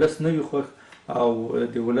د ولس نه وي خوښ او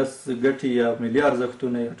د ولس ګټې یا ملي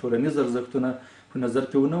ارزښتونه یا ټولنیز ارزښتونه په نظر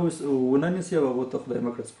کې ونه نیسي او هغو ته خدای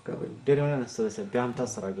مه کړه سپکاوی ډېرې مننه ستاسو صاحب بیا هم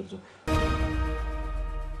تاسو سره راګرځو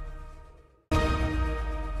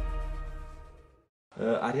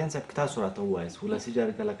آریان صاحب که تاسو راته ووایاست ولسي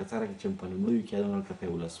جرګه لکه څرنګه چې په لومړیو کلونو کې په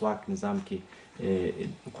ولسواک نظام کې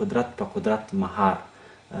قدرت په قدرت مهار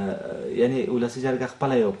یعنی ولسي جرګه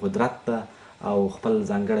خپله یو قدرت ده او خپل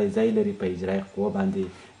ځانګړی ځای لري په اجرایي قوه باندې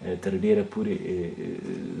تر ډېره پورې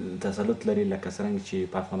تسلط لري لکه څرنګه چې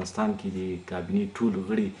په افغانستان کې د کابینې ټول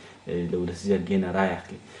غړي له ولسي جرګې نه رایه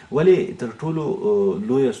اخلي ولې تر ټولو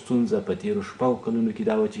لویه ستونزه په تېرو شپږو کلونو کې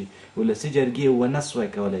دا وه چې ولسي جرګې ونه سوی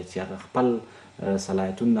کولی چې هغه خپل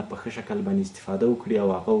صلاحیتونه په ښه شکل باندې استفاده وکړي او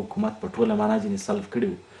هغه حکومت په ټوله معنا ځینې سلف کړي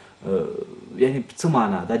وو یعنې په څه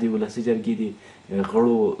معنا دا د ولسي جرګې د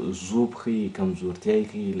غړو ذوب ښیي کمزورتیا یې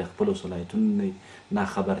ښیي له خپلو صلاحیتونو نه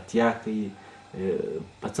ناخبرتیا ښیي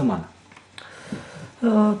په څه معنا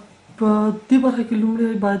په دې برخه کې لومړی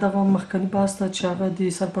باید هغه مخکني بحث ته چې هغه د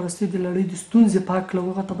سرپرستۍ د لړۍ د ستونزې په هکله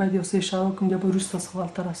هغه ته باید یو څه اشاره وکړم، بیا به وروسته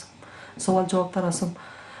سوال جواب ته راسم.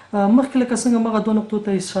 مخکې لکه څنګه مغه دوه نقطو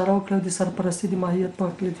ته اشاره وکړه، د سرپرستۍ د ماهیت په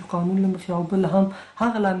هکله د قانون له مخې او بل هم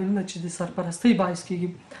هغه لاملونه چې د سرپرستۍ باعث کېږي.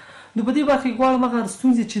 نو په دې برخه کې غواړم هغه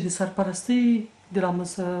ستونزې چې د سرپرستۍ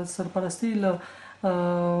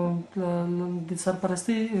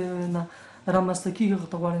نه رامنځته کېږي هغه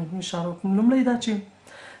ته غواړم اشاره وکړم. لومړی دا چې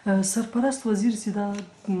سرپرست وزیر چې دا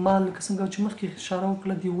ما لکه څنګه چې مخکې اشاره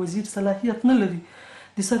وکړه د وزیر صلاحیت نه لري.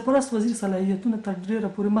 د سرپرست وزیر صلاحیتونه تر ډېره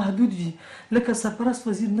پورې محدود وي. لکه سرپرست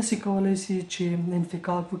وزیر نشي کولی شي چې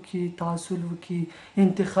انفکاک وکړي، تعسل وکړي،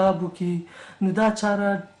 انتخاب وکړي. نو دا چاره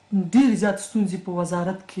ډېرې زیاتې ستونزې په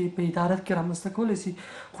وزارت کې په ادارت کې رامنځته کولی شي،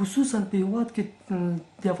 خصوصا په هېواد کې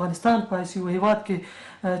د افغانستان په هسې یو هېواد کې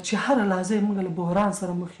چې هره لحظه یې موږ له بحران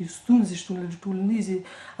سره مخ یو، ستونزې شتون لري، ټولنیزې،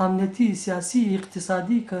 امنیتي، سیاسي،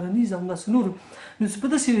 اقتصادي، کرنیز او داسې نور. نو په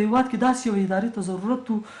داسې یو هېواد کې داسې یو ادارې ته ضرورت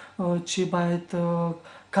و چې باید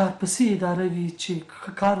کارپسې اداره وي چې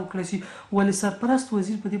کار وکړی شي. ولې سرپرست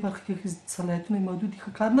وزیر په دې برخه کې صلاحیتونه محدود دي،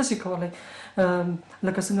 ښه کار نشي کولی.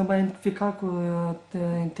 لکه څنګه ما انفکاک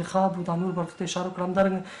انتخاب او دا نور برخو ته اشاره وکړه،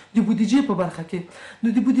 همدارنګه د بودیجې په برخه کې. نو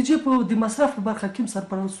د بودیجې د مصرف په برخه کې هم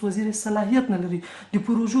سرپرست وزیر صلاحیت نه لري. د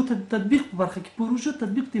پروژو تطبیق په برخه کې، پروژو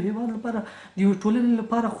تطبیق د هېواد لپاره، د یوې ټولنې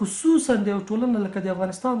لپاره، خصوصا د یوې ټولنې لکه د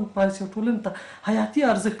افغانستان په هسې یوې ټولنې ته حیاتي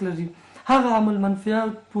ارزښت لري. هغه عمل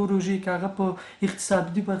منفعت پروژې که هغه په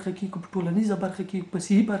اقتصادي برخه کې، که په ټولنیزه برخه کې، په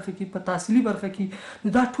صحي برخه کې، په تحصیلي برخه کې، نو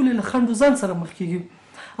دا ټولې له خنډ و ځنډ سره مخ کېږي.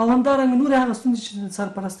 او همدارنګه نورې هغه ستونزې چې د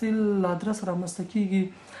سرپرستۍ له ادرس رامنځته کېږي،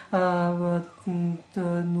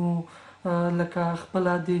 نو لکه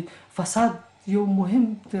خپله د فساد یو مهم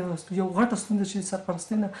یو غټه ستونزه چې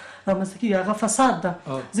سرپرستۍ نه رامنځته کېږي هغه فساد ده.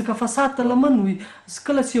 ځکه فساد ته لمن وي.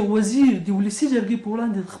 کله چې یو وزیر د ولسي جرګې په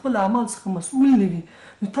وړاندې د خپل اعمال څخه مسؤول نه وي،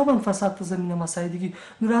 نو طبعا فساد ته زمینه مساعدېږي.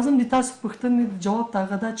 نو راځم د تاسو پوښتنې جواب ته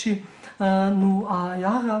هغه ده چې نو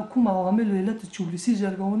هغه کوم عوامل علت چې ولسي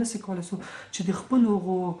جرګه ونشي کولی شو چې د خپلو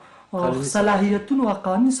صلاحیتونو او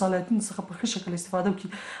قانوني صلاحیتونو څخه په ښه شکل استفاده وکړي.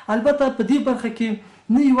 البته په دې برخه کې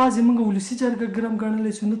نه یوازې موږ ولسي جرګه ګرم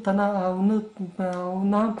ګڼلی شو،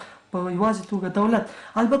 نه په یوازې توګه دولت.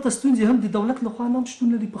 البته ستونزې هم د دولت لخوا نه هم شتون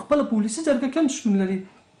لري، په خپله په ولسي جرګه کې هم شتون لري.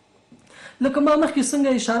 لکه ما مخکې څنګه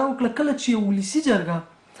اشاره وکړه، کله چې یو ولسي جرګه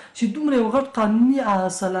چې دومره یو غټ قانوني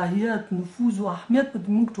صلاحیت، نفوذ او اهمیت په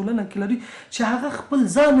موږ ټولنه کې لري چې هغه خپل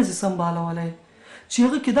ځان نشي سمبالولی، چې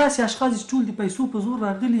هغه کې داسې اشخاص چې ټول د پیسو په زور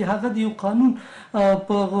راغلي، هغه د یو قانون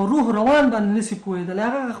په روح روان باندې نشي پوهېدلی،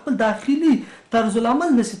 هغه خپل داخلي طرز العمل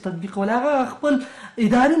نشي تطبیقولی، هغه خپل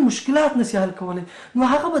اداري مشکلات نشي حل کولی. نو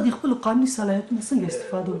هغه به د خپلو قانوني صلاحیتونو څنګه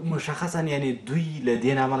استفاده وکړي؟ مشخصا یعنی دوی له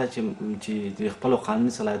دې نه عمله چې د خپلو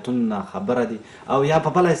قانوني صلاحیتونو نه خبره دي، او یا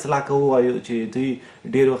په بله اصطلاح کې ووایو چې دوی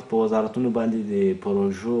ډېر وخت په وزارتونو باندې د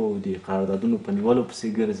پروژو او د قراردادونو په نیولو پسې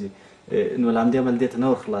ګرځي. نو له همدې امله دې ته نه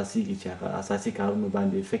ورخلاصېږي چې هغه اساسي کارونو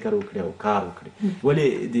باندې فکر وکړي او کار وکړي. ولې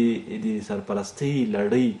د سرپرستۍ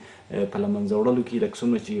لړۍ په له منځه وړلو کې لکه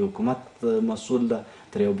څومره چې حکومت مسؤل ده،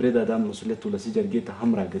 تر یو بریده دا مسؤلیت ولسي جرګې ته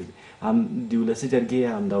هم راګرځي. هم د ولسي جرګې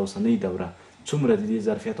هم د اوسنۍ دوره څومره د دې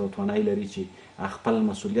ظرفیت او توانایي لري چې خپل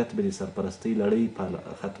مسؤلیت به د سرپرستۍ لړۍ په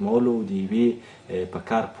ختمولو د یوې په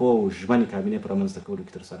کار پوه او ژمنې کابینې په رامنځته کولو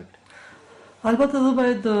کې ترسره کړي. البته زه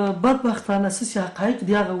باید بدبختانه څه حقایق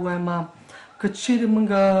دي هغه ووایم. که چیرې موږ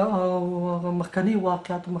مخکني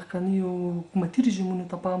واقعاتو، مخکني حکومتي رژیمونو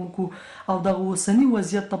ته پام وکړو او دغه اوسني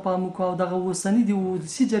وضعیت ته پام وکړو او دغه اوسني د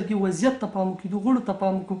ولسي جرګې وضعیت ته پام وکړو، د غړو ته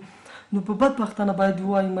پام وکړو، نو په بدبختانه باید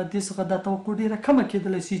ووایم دې څخه دا توقع ډېره کمه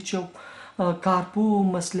کېدلی شي چې کارپوه،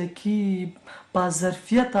 مسلکي، با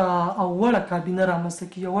ظرفیته او وړه کابینه رامنځته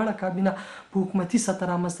کړي، یوه وړه کابینه په حکومتي سطح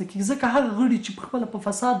رامنځته کړي. ځکه هغه غړي چې په خپله په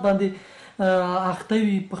فساد باندې اخته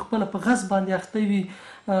وي، په خپله په غصب باندې اخته وي،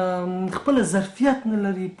 خپله ظرفیت نه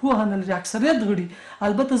لري، پوهه نه لري، اکثریت غړي.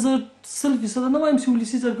 البته زه 100% نه وایم چې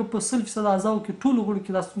ولسي جرګه په 100% اعضاو کې ټولو غړو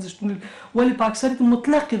کې دا ستونزه شتون لري، ولې په اکثریت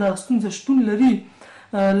مطلق کې دا ستونزه شتون لري.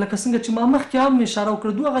 لکه څنګه چې ما مخکې هم اشاره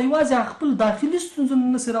وکړه، دوی هغه یوازې خپل داخلي ستونزو نه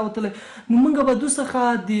نشي راوتلی. نو موږ به دوی څخه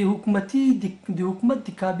د حکومت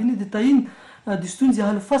د کابینې د تعیین د ستونزې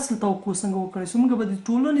حل فصل توقع څنګه وکړی شو، موږ به د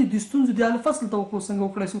ټولنې د ستونزو د حل فصل توقع څنګه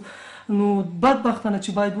وکړی شو. نو بدبختانه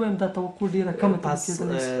چې باید ووایم دا توقع ډېره کمه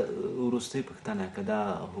کېدلی شي. وروستۍ پوښتنه که دا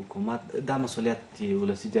حکومت دا مسؤلیت چې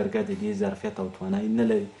ولسي جرګه د دې ظرفیت او توانایي نه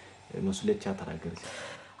لري، مسؤلیت چا ته راګرځي؟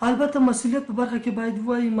 البته مسؤلیت په برخه کې باید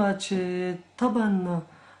ووایم چې طبعا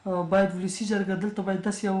باید ولسي جرګه دلته باید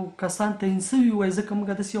داسې یو کسان تعین سوي وای ځکه موږ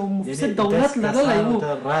داسې یو مفسد دولت لرلی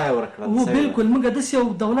و بالکل موږ داسې یو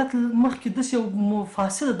دولت مخکې داسې یو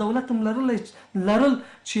فاسده دولت هم لرل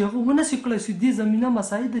چې هغه ونسي کړی سي دې زمینه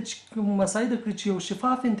مساعده کړي چې یو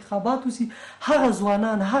شفاف انتخابات وسي هغه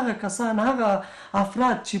ځوانان هغه کسان هغه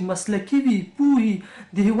افراد چې مسلکي وي پوهي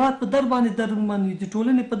د هیواد په در باندې دردمن وي د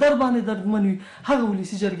ټولنې په در باندې دردمن وي هغه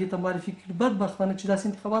ولسي جرګې ته معرفي کړي بدبختانه چې داسې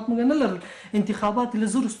انتخابات موږ نه لرل انتخابات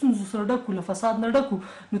له زرو ستونزو سره ډک له فساد نه ډک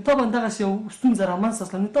نو طبعا دغسې یو ستونزه رامنځته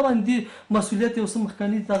شوه نو طبعا دې مسؤلیت یو څه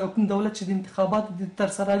مخکني دغه کوم دولت چې د انتخاباتو د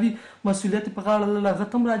ترسره وي مسؤلیت په غاړه لري هغه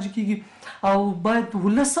ته هم راجع کېږي او باید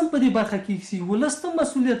ولس هم په دې برخه کې سي ولس ته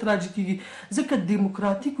مسؤلیت راجع کېږي ځکه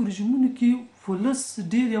ډیموکراتیکو رژیمونو کې ولس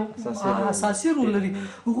ډېر یو اساسي رول لري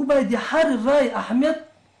هغوی باید د هر رای اهمیت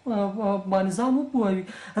باندې ځان وپوهوي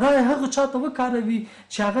رای هغه چاته وکاروي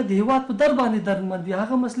چې هغه د هیواد په در باندې درمند وي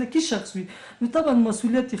هغه مسلکي شخص وي نو طبعا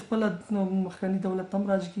مسؤلیت خپله مخکني دولت ته هم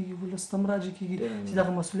راجع کېږي ولس ته هم راجع کېږي چې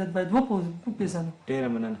دغه مسؤلیت باید وپېژنو. ډېره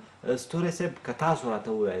مننه. ستوري صاحب که تاسو راته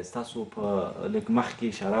ووایاست تاسو په لږ مخکې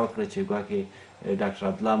اشاره وکړه چې ګواکې ډاکټر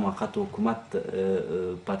عبدالله موقت حکومت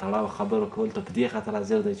په تړاو خبرو کول ته په دې خاطر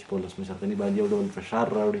حاضر دی چې په ولسمشر غني باندې یو ډول فشار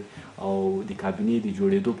راوړي او د کابینې د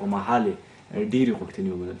جوړېدو په مهال ډېرې غوښتنې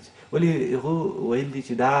ومنل شي ولې هغو ویل دي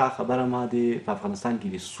چې دا خبره ما په افغانستان کې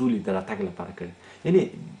د سولې د راتګ لپاره کړې یعنې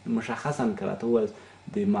مشخصا که راته ووایاست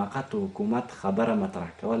د موقت حکومت خبره مطرح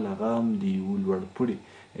کول هغه هم د یو لوړپوړي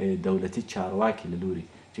دولتي چارواکي له لوري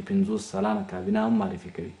چې 50 سلنه کابینه هم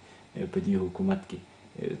معرفي کوي په دې حکومت کې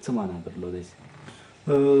څه معنا درلودی شي؟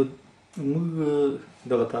 موږ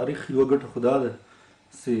دغه تاریخ یوه ګټه خو دا ده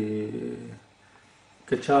چې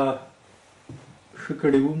که چا ښه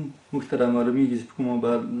کړي وم موږ ته رامعلومېږي چې په کومه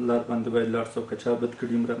لار باندې باید لاړ شو که چا بد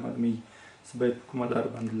کړي هم رامعلومېږي چې باید په کومه لار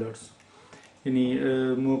باندې لاړ شو یعنې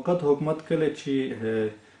موقت حکومت کله چې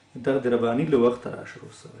دغه د رباني له وخته را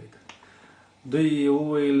شروع شوی ده دوی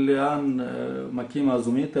وویل ان مکې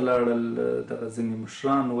معظمې ته لاړل دغه ځینې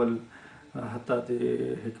مشران ول حتی د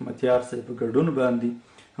حکمتیار صاحب په ګډون باندې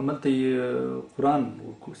هملته یې قرآن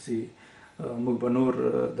وکړو چې موږ به نور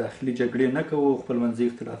داخلي جګړې نه کوو خپل منځي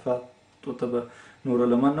اختلافات ته به نور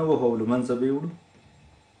لمن نه وهو له منځه به یې وړو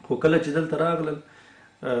خو کله چې دلته راغلل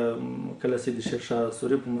کله چې د شیرشاه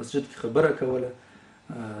سوري په مسجد کې خبره کوله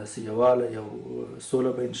چې یووالی یو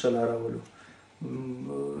سوله به انشاءالله راولو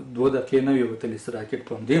 2 دقیقې نه وې وتلې چې راکټ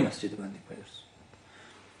په همدې مسجد باندې پیل شو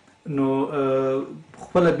نو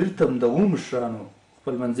خپله بېرته هم دغو مشرانو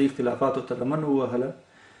خپل منځي اختلافاتو ته لمن ووهله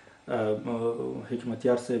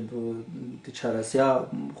حکمتیار صاحب د چهارسیا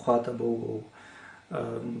خواته به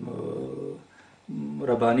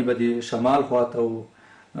رباني به د شمال خواته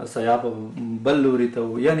و سیاف بل لوري ته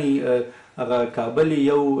و یعنې هغه کابل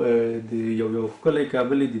یو ښکلی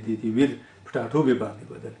کابل د ویر په ټاټوبې باندې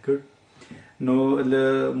بدل کړ نو له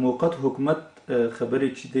موقت حکومت خبرې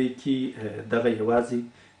چې دی کې دغه یوازې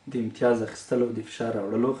د امتیاز اخیستلو د فشار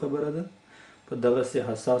راوړلو خبره ده په دغسې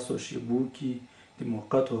حساسو شیبو کې د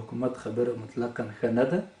موقت حکومت خبره مطلقا ښه نه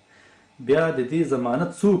ده بیا د دې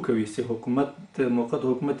ضمانت څوک کوي چې حکومت موقت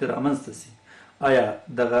حکومت رامنځته سي آیا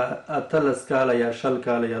دغه 18 کاله یا 20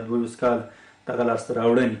 کاله یا 22 کاله دغه لاسته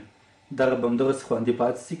راوړنې دغه به همدغسې خوندي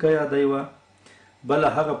پاتې سي که یاده یې وه بله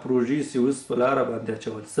هغه پروژې چې اوس په لاره باندې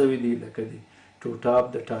اچول سوي دي لکه د ټوټاپ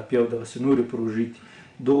د ټاپي او دغسې نورې پروژې دي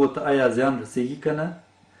دغو ته آیا زیان رسېږي که نه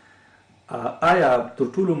آیا تر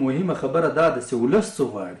ټولو مهمه خبره دا ده چې ولس څه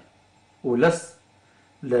غواړي ولس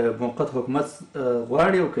له موقت حکومت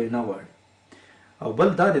غواړي او که نه غواړي او بل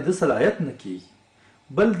دا د ده صلاحیت نه کېږي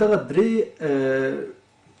بل دغه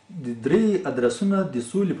درې ادرسونه د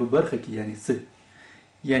سولې په برخه کې یعنی څه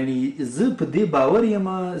یعنی زه په دې باور یم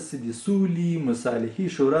چې د سولې مصالحې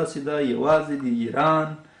شورا چې دا یوازې د ایران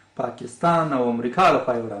پاکستان او امریکا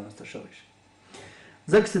لخوا یې رامنځته شوی شي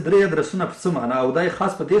ځکه چې درې ادرسونه په څه معنا او دا یې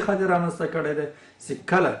خاص په دې خاطر رامنځته کړی دی چې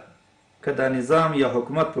کله که دا نظام یا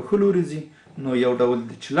حکومت په ښه لوري ځي نو یو ډول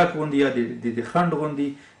د چلک غوندې یا د خنډ غوندې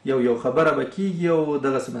یو خبره به کېږي او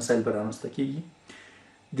دغسې مسایل به رامنځته کېږي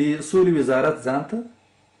د سولې وزارت ځان ته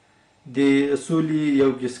د سولې یو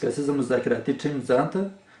کسیزه مذاکراتي ټیم ځان ته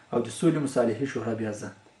او د سولې مصالحې شورا بیا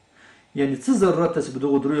ځان ته یعنې څه ضرورت ده چې په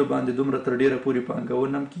دغو دریو باندې دومره تر ډېره پورې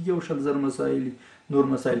پانګونه هم کېږي او 100,000 مسایل نور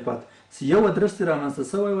مسایل پاتې چې یو ادرس دې رامنځته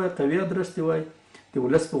سوی وای قوي ادرس دې وای د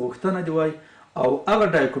ولس په غوښتنه دې وای او هغه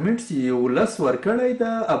ډاکومنټ چې ولس ورکړی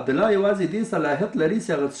ده عبدالله یوازې دې صلاحیت لري چې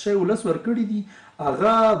هغه څه شی ولس ورکړي دي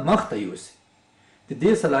هغه مخته یوسي د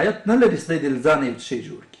دې صلاحیت نه لري چې د ځان یو شی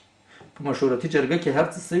جوړ کړي په مشورتي جرګه کې هر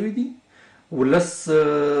څه سوي دي ولس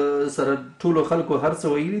سره ټولو خلکو هر څه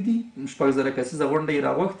ویلي دي 6,000 کسیزه غونډه یې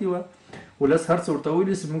راغوښتې وه ولس هر څه ورته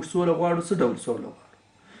ویلي چې موږ سوله غواړو څه ډول سوله غواړو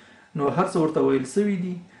نو هر څه ورته ویل سوي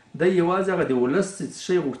دي، دی یوازې هغه د ولس څه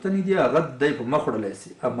شی غوښتنې دي هغه دی په مخ وړلی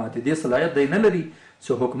سي، اما د دې صلاحیت دی نه لري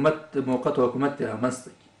چې حکومت موقت حکومت یې رامنځته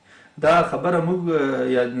کړي. دا خبره موږ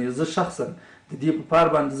یعنې زه شخصا د دې په پار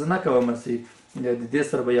باندې زه نه کوم چې د دې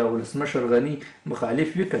سره به یا ولسمشر غني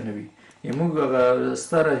مخالف وي که نه وي. موږ هغه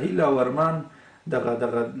ستره هیله او ارمان دغه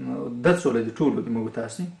د سوله د ټولو د موږ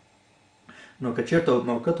تاسې. نو که چېرته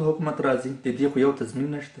موقت حکومت راځي د دې خو یو تضمین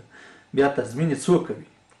نشته، بیا تضمین یې څوک کوي؟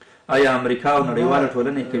 آیا امریکا او نړیواله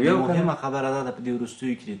ټولنه کوي او که مهمه خبره دا ده په دې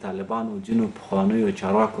وروستیو کې د طالبانو ځینو پخوانیو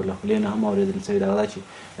چارواکو له خولې نه هم اورېدل سوي دغه دا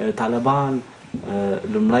چې طالبان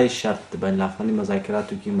لومړی شرط د بین الافغاني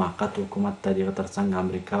مذاکراتو کې موقت حکومت ته د هغه تر څنګ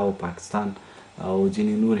امریکا او پاکستان او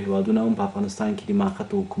ځینې نور هیوادونه هم په افغانستان کې د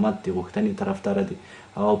موقت حکومت د غوښتنې طرفداره دي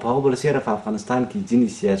او په هغه برسېره په افغانستان کې ځینې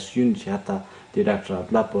سیاسیون چې حتی د ډاکټر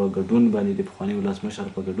عبدالله په ګډون باندې د پخواني ولسمشر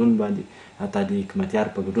په ګډون باندې حتی د حکمتیار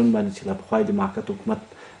په ګډون باندې چې لا پخوا د موقت حکومت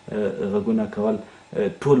غږونه کول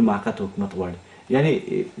ټول موقت حکومت غواړي. یعنې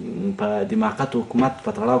په د موقت حکومت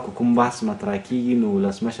په تړاو که کوم بحث مطرح کېږي نو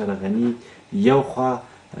ولسمشر غني یو خوا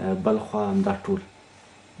بل خوا همدا ټول.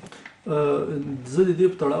 زه د دې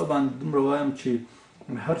په تړاو باندې دومره وایم چې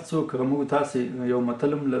هر څوک موږ تاسې یو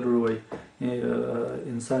متل هم لرو وایي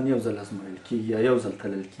انسان یو ځل ازمویل کېږي یا یو ځل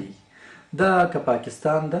تلل کېږي. دا که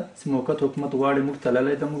پاکستان ده چې موقت حکومت غواړي موږ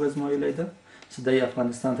تللی ده موږ ازمویلی ده چې دی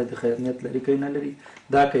افغانستان ته د خیر نیت لري که نه لري.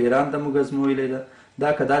 دا که ایران ده موږ ازمویلی ده،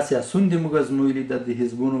 دا که دا سیاسون دي موږ ازمویلي ده د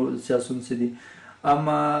حزبونو سیاسون څه دي،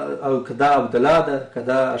 اما او که دا عبدالله ده که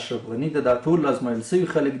دا اشرف غني ده دا ټول ازمویل سوي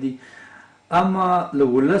خلک دي. اما له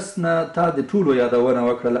ولس نه تا د ټولو یادونه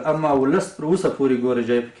وکړله، اما ولس تر اوسه پورې ګوره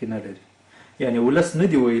جای پکې نه لري. یعنې ولس نه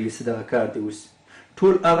دي ویلي چې دغه کار دی وسي.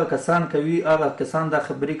 ټول هغه کسان کوي، هغه کسان دا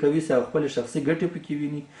خبرې کوي چې هغه خپلې شخصي ګټې پکې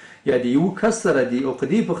ویني یا د یو کس سره دي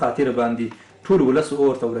عقدې په خاطر باندې ټول ولس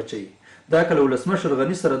ورته ورچوي. دا که له ولسمشر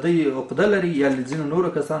غني سره دی عقده لري یا له ځینو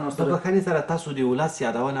نورو کسانو سره. په بخښنې سره تاسو د ولس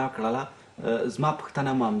یادونه وکړله، زما پوښتنه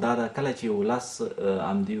هم همدا ده کله چې ولس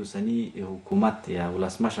همدې اوسني حکومت یا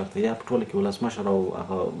ولسمشر ته یا په ټوله کې ولسمشر او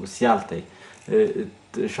هغه سیال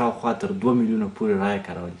ته شاوخوا تر 2 میلیونه پورې رایه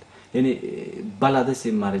کارول، یعنې بله داسې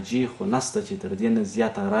مرجع خو نسته چې تر دې نه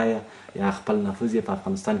زیاته رایه یا خپل نفوذ یې په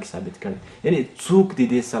افغانستان کې ثابت کړی. یعنې څوک د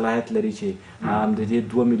دې صلاحیت لري چې هم د دې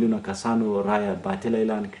 2 میلیونه کسانو رایه باطله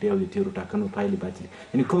اعلان کړي او د تېرو ټاکنو پایلې باطلې،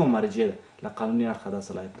 یعنې کومه مرجع ده له قانوني اړخه دا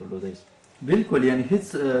صلاحیت درلودی شي؟ بالکل، یعنی هیڅ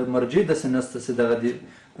مرجع داسې نشته چې دغه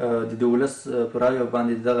د ولس په رایو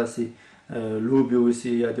باندې دغسې لوبې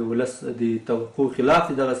وسي یا د ولس د توقع خلاف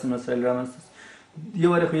دغسې مسایل رامنځته سي. یو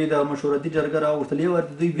وارې خو یې د مشورتي جرګه راوغوښتل، یو وارې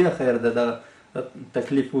د دوی بیا خیر ده دغه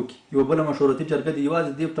تکلیف وکړي. یوه بله مشورتي جرګه د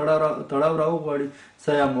یوازې دې تړاو راوغواړي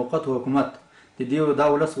څه یا موقت حکومت د دې دا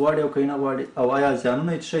ولس غواړي او که نه غواړي، او آیا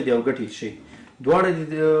زیانونه یې څه شی دي او ګټې یې څه شی دواړه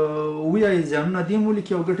ووایي زیانونه دې هم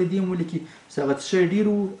ولیکي او ګټې دې هم ولیکي چې هغه څه شی ډېر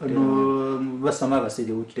وو نو بس هماغسې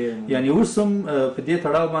دې وکړي. یعنې اوس هم په دې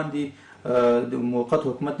تړاو باندې د موقت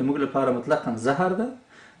حکومت د موږ لپاره مطلقا زهر ده،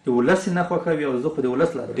 د ولس نه خوښوي او زه خو د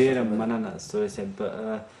ولس لاره. ډېره مننه ستوری صاحب.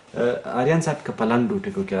 آریان صاحب که په لنډو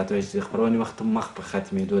ټکو کې راته وایي چې د خپرونې وخت مخ په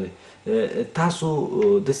ختمېدو دی، تاسو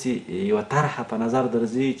داسې یوه طرحه په نظر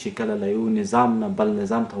درځي چې کله له یو نظام نه بل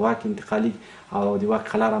نظام ته واک انتقالي او د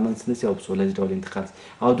واک خلا رامنځته نه سي او په سوله ډول انتقال سي؟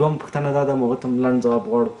 او دوهم پوښتنه دا ده، موږ ته هم لنډ ځواب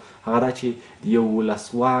غواړو، هغه دا چې د یو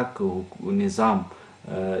ولسواک نظام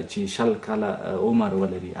چې 20 کاله عمر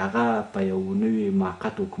ولري هغه په یو نوي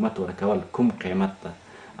موقت حکومت ورکول کوم قیمت ده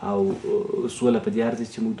او سوله په دې ارزي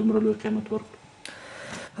چې موږ دومره لوی قیمت ورکړو؟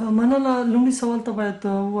 مننه. لومړي سوال ته باید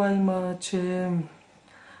ووایم چې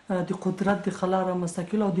د قدرت د خلا رامنځته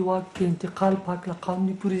کول او د واک انتقال په هکله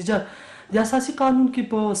قانوني پروسیجر د اساسي قانون کې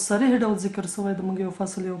په صریح ډول ذکر شوی ده. موږ یو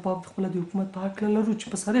فصل یو باب خپله د حکومت په هکله لرو چې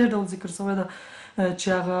په صریح ډول ذکر شوی ده چې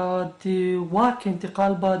هغه د واک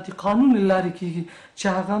انتقال به د قانون له لارې کېږي چې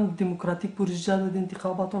هغه هم دیموکراتیک پروسیجر د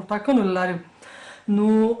انتخاباتو او ټاکنو له لارې. نو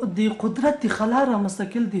د قدرت د خلا رامنځته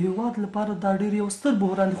کول د هیواد لپاره دا ډېر یو ستر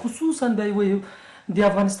بحران دی، خصوصا بیا یو د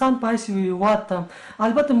افغانستان په حیث یو هیواد ته.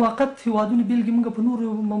 البته موقت هیوادونه بېلګې موږ په نورو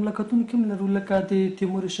مملکتونو کې هم لرو، لکه د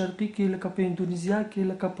تیمور شرقي کې، لکه په اندونیزیا کې،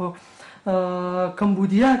 لکه په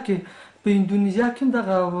کمبودیا کې. په اندونیزیا کې هم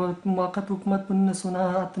دغه موقت حکومت په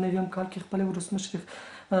 1998 کال کې خپل ولسمشر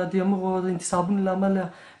د همغو انتصابونو له امله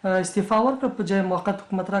استعفا ورکړه، په ځای موقت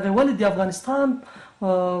حکومت راغی. ولې د افغانستان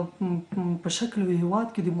په شکل یو هیواد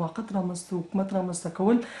کې د موقت حکومت رامنځته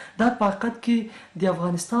کول دا په حقیقت کې د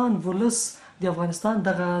افغانستان ولس د افغانستان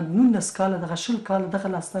دغه 19 کاله دغه 20 کاله دغه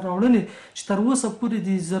لاسته راوړنې چې تر اوسه پورې د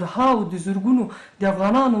زرهاو د زرګونو د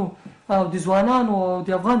افغانانو او د ځوانانو او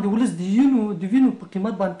د افغان د ولس د وینو په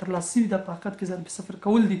قیمت باندې ترلاسه شوي ده، په حقیقت کې ضرب صفر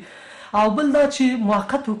کول دي. او بل دا چې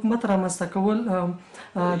موقت حکومت رامنځته کول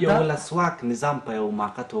یو ولسواک نظام په یو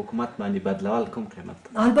موقت حکومت باندې بدلول کوم قیمت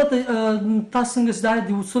ده؟ البته تاسو څنګه چې دا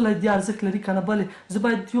د سوله د ارزښت لري که نه بلې زه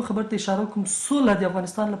باید یو خبر ته اشاره وکړم سوله د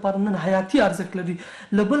افغانستان لپاره نن حیاتي ارزښت لري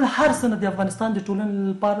له بل هر څه نه د افغانستان د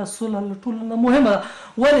ټولنې لپاره سوله له ټولو نه مهمه ده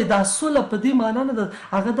ولې دا سوله په دې معنا نه ده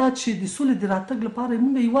هغه دا چې د سولې د راتګ لپاره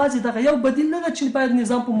موږ یوازې دغه یو بدیل نه ده چې باید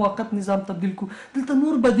نظام په موقت نظام تبدیل کړو دلته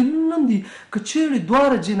نور بدیلونه هم دي که چیرې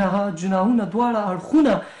دواړه جناحونه دواړه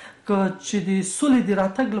اړخونه که چې د سولې د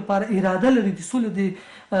راتګ لپاره اراده لري د سولې د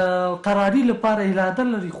قراري لپاره اراده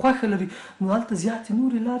لري خوښه لري نو هلته زیاتې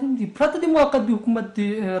نورې لارې هم دي پرته د موقت د حکومت د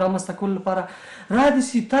رامنځته کولو لپاره را دي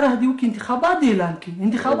چې طرح دې وکړي انتخابات دې اعلان کړي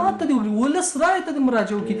انتخابات ته دې وکړي ولس رایې ته دې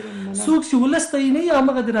مراجعه وکړي څوک چې ولس ته یې نه وي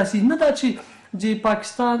همغه دې راسي نه دا چې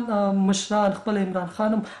پاکستان مشران خپل عمران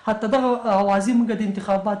خان هم حتی دغه اوازې موږ د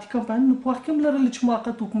انتخاباتي کمپاینونو په وخت کې هم لرلې چې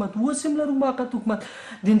موقت حکومت اوس هم لرو موقت حکومت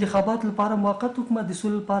د انتخاباتو لپاره موقت حکومت د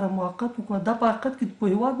سولې لپاره موقت حکومت دا په حقیقت کې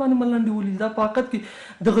په هېواد باندې ملنډې ولي دا په حقیقت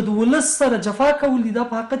کې دغه د ولس سره جفا کول دي دا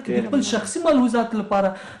په حقیقت کې د خپل شخصي ملحوظاتو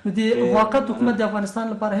لپاره نو د موقت حکومت د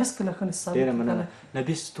افغانستان لپاره هېڅکله ښه نشي ثابت کېدلی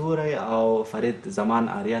نبي ستوری او فرید زمان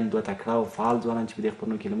آریان دوه تکړه او فعال ځوانان چې په دې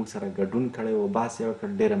خپرونو کې له موږ سره ګډون کړی و بحث یې وکړ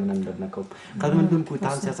ډېره مننه درنه کوم قدرمنونکو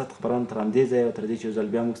تاند سیاست خپرونه تر همدې ځایه او تر دې چې یو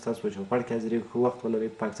ځل بیا موږ ستاسو په چوپړ کې حاضرېږو ښه وخت ولرئ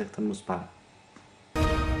پاک څښتن مو سپارم